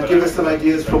 and give us some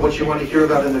ideas for what you want to hear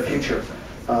about in the future.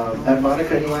 And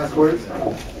Monica, any last words?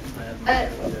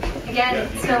 Again,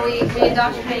 so we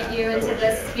indoctrinate you into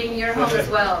this being your home as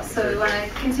well. So we want to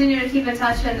continue to keep in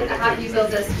touch and have you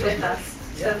build this with us.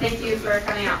 So thank you for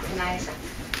coming out tonight.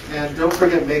 And don't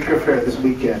forget Maker Faire this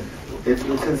weekend. It's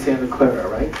in Santa Clara,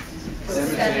 right?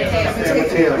 San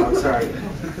Mateo, I'm sorry.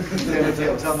 San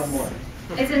Mateo, tell them more.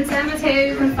 It's in San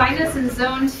Mateo. You can find us in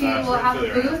Zone 2. We'll have a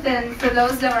booth, and for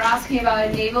those that were asking about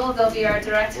Enable, they'll be our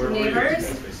direct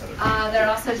neighbors. They're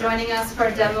also joining us for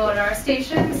a demo at our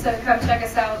station, so come check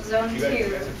us out, Zone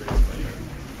 2.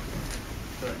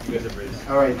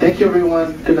 All right, thank you,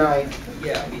 everyone. Good night.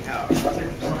 Yeah, we have.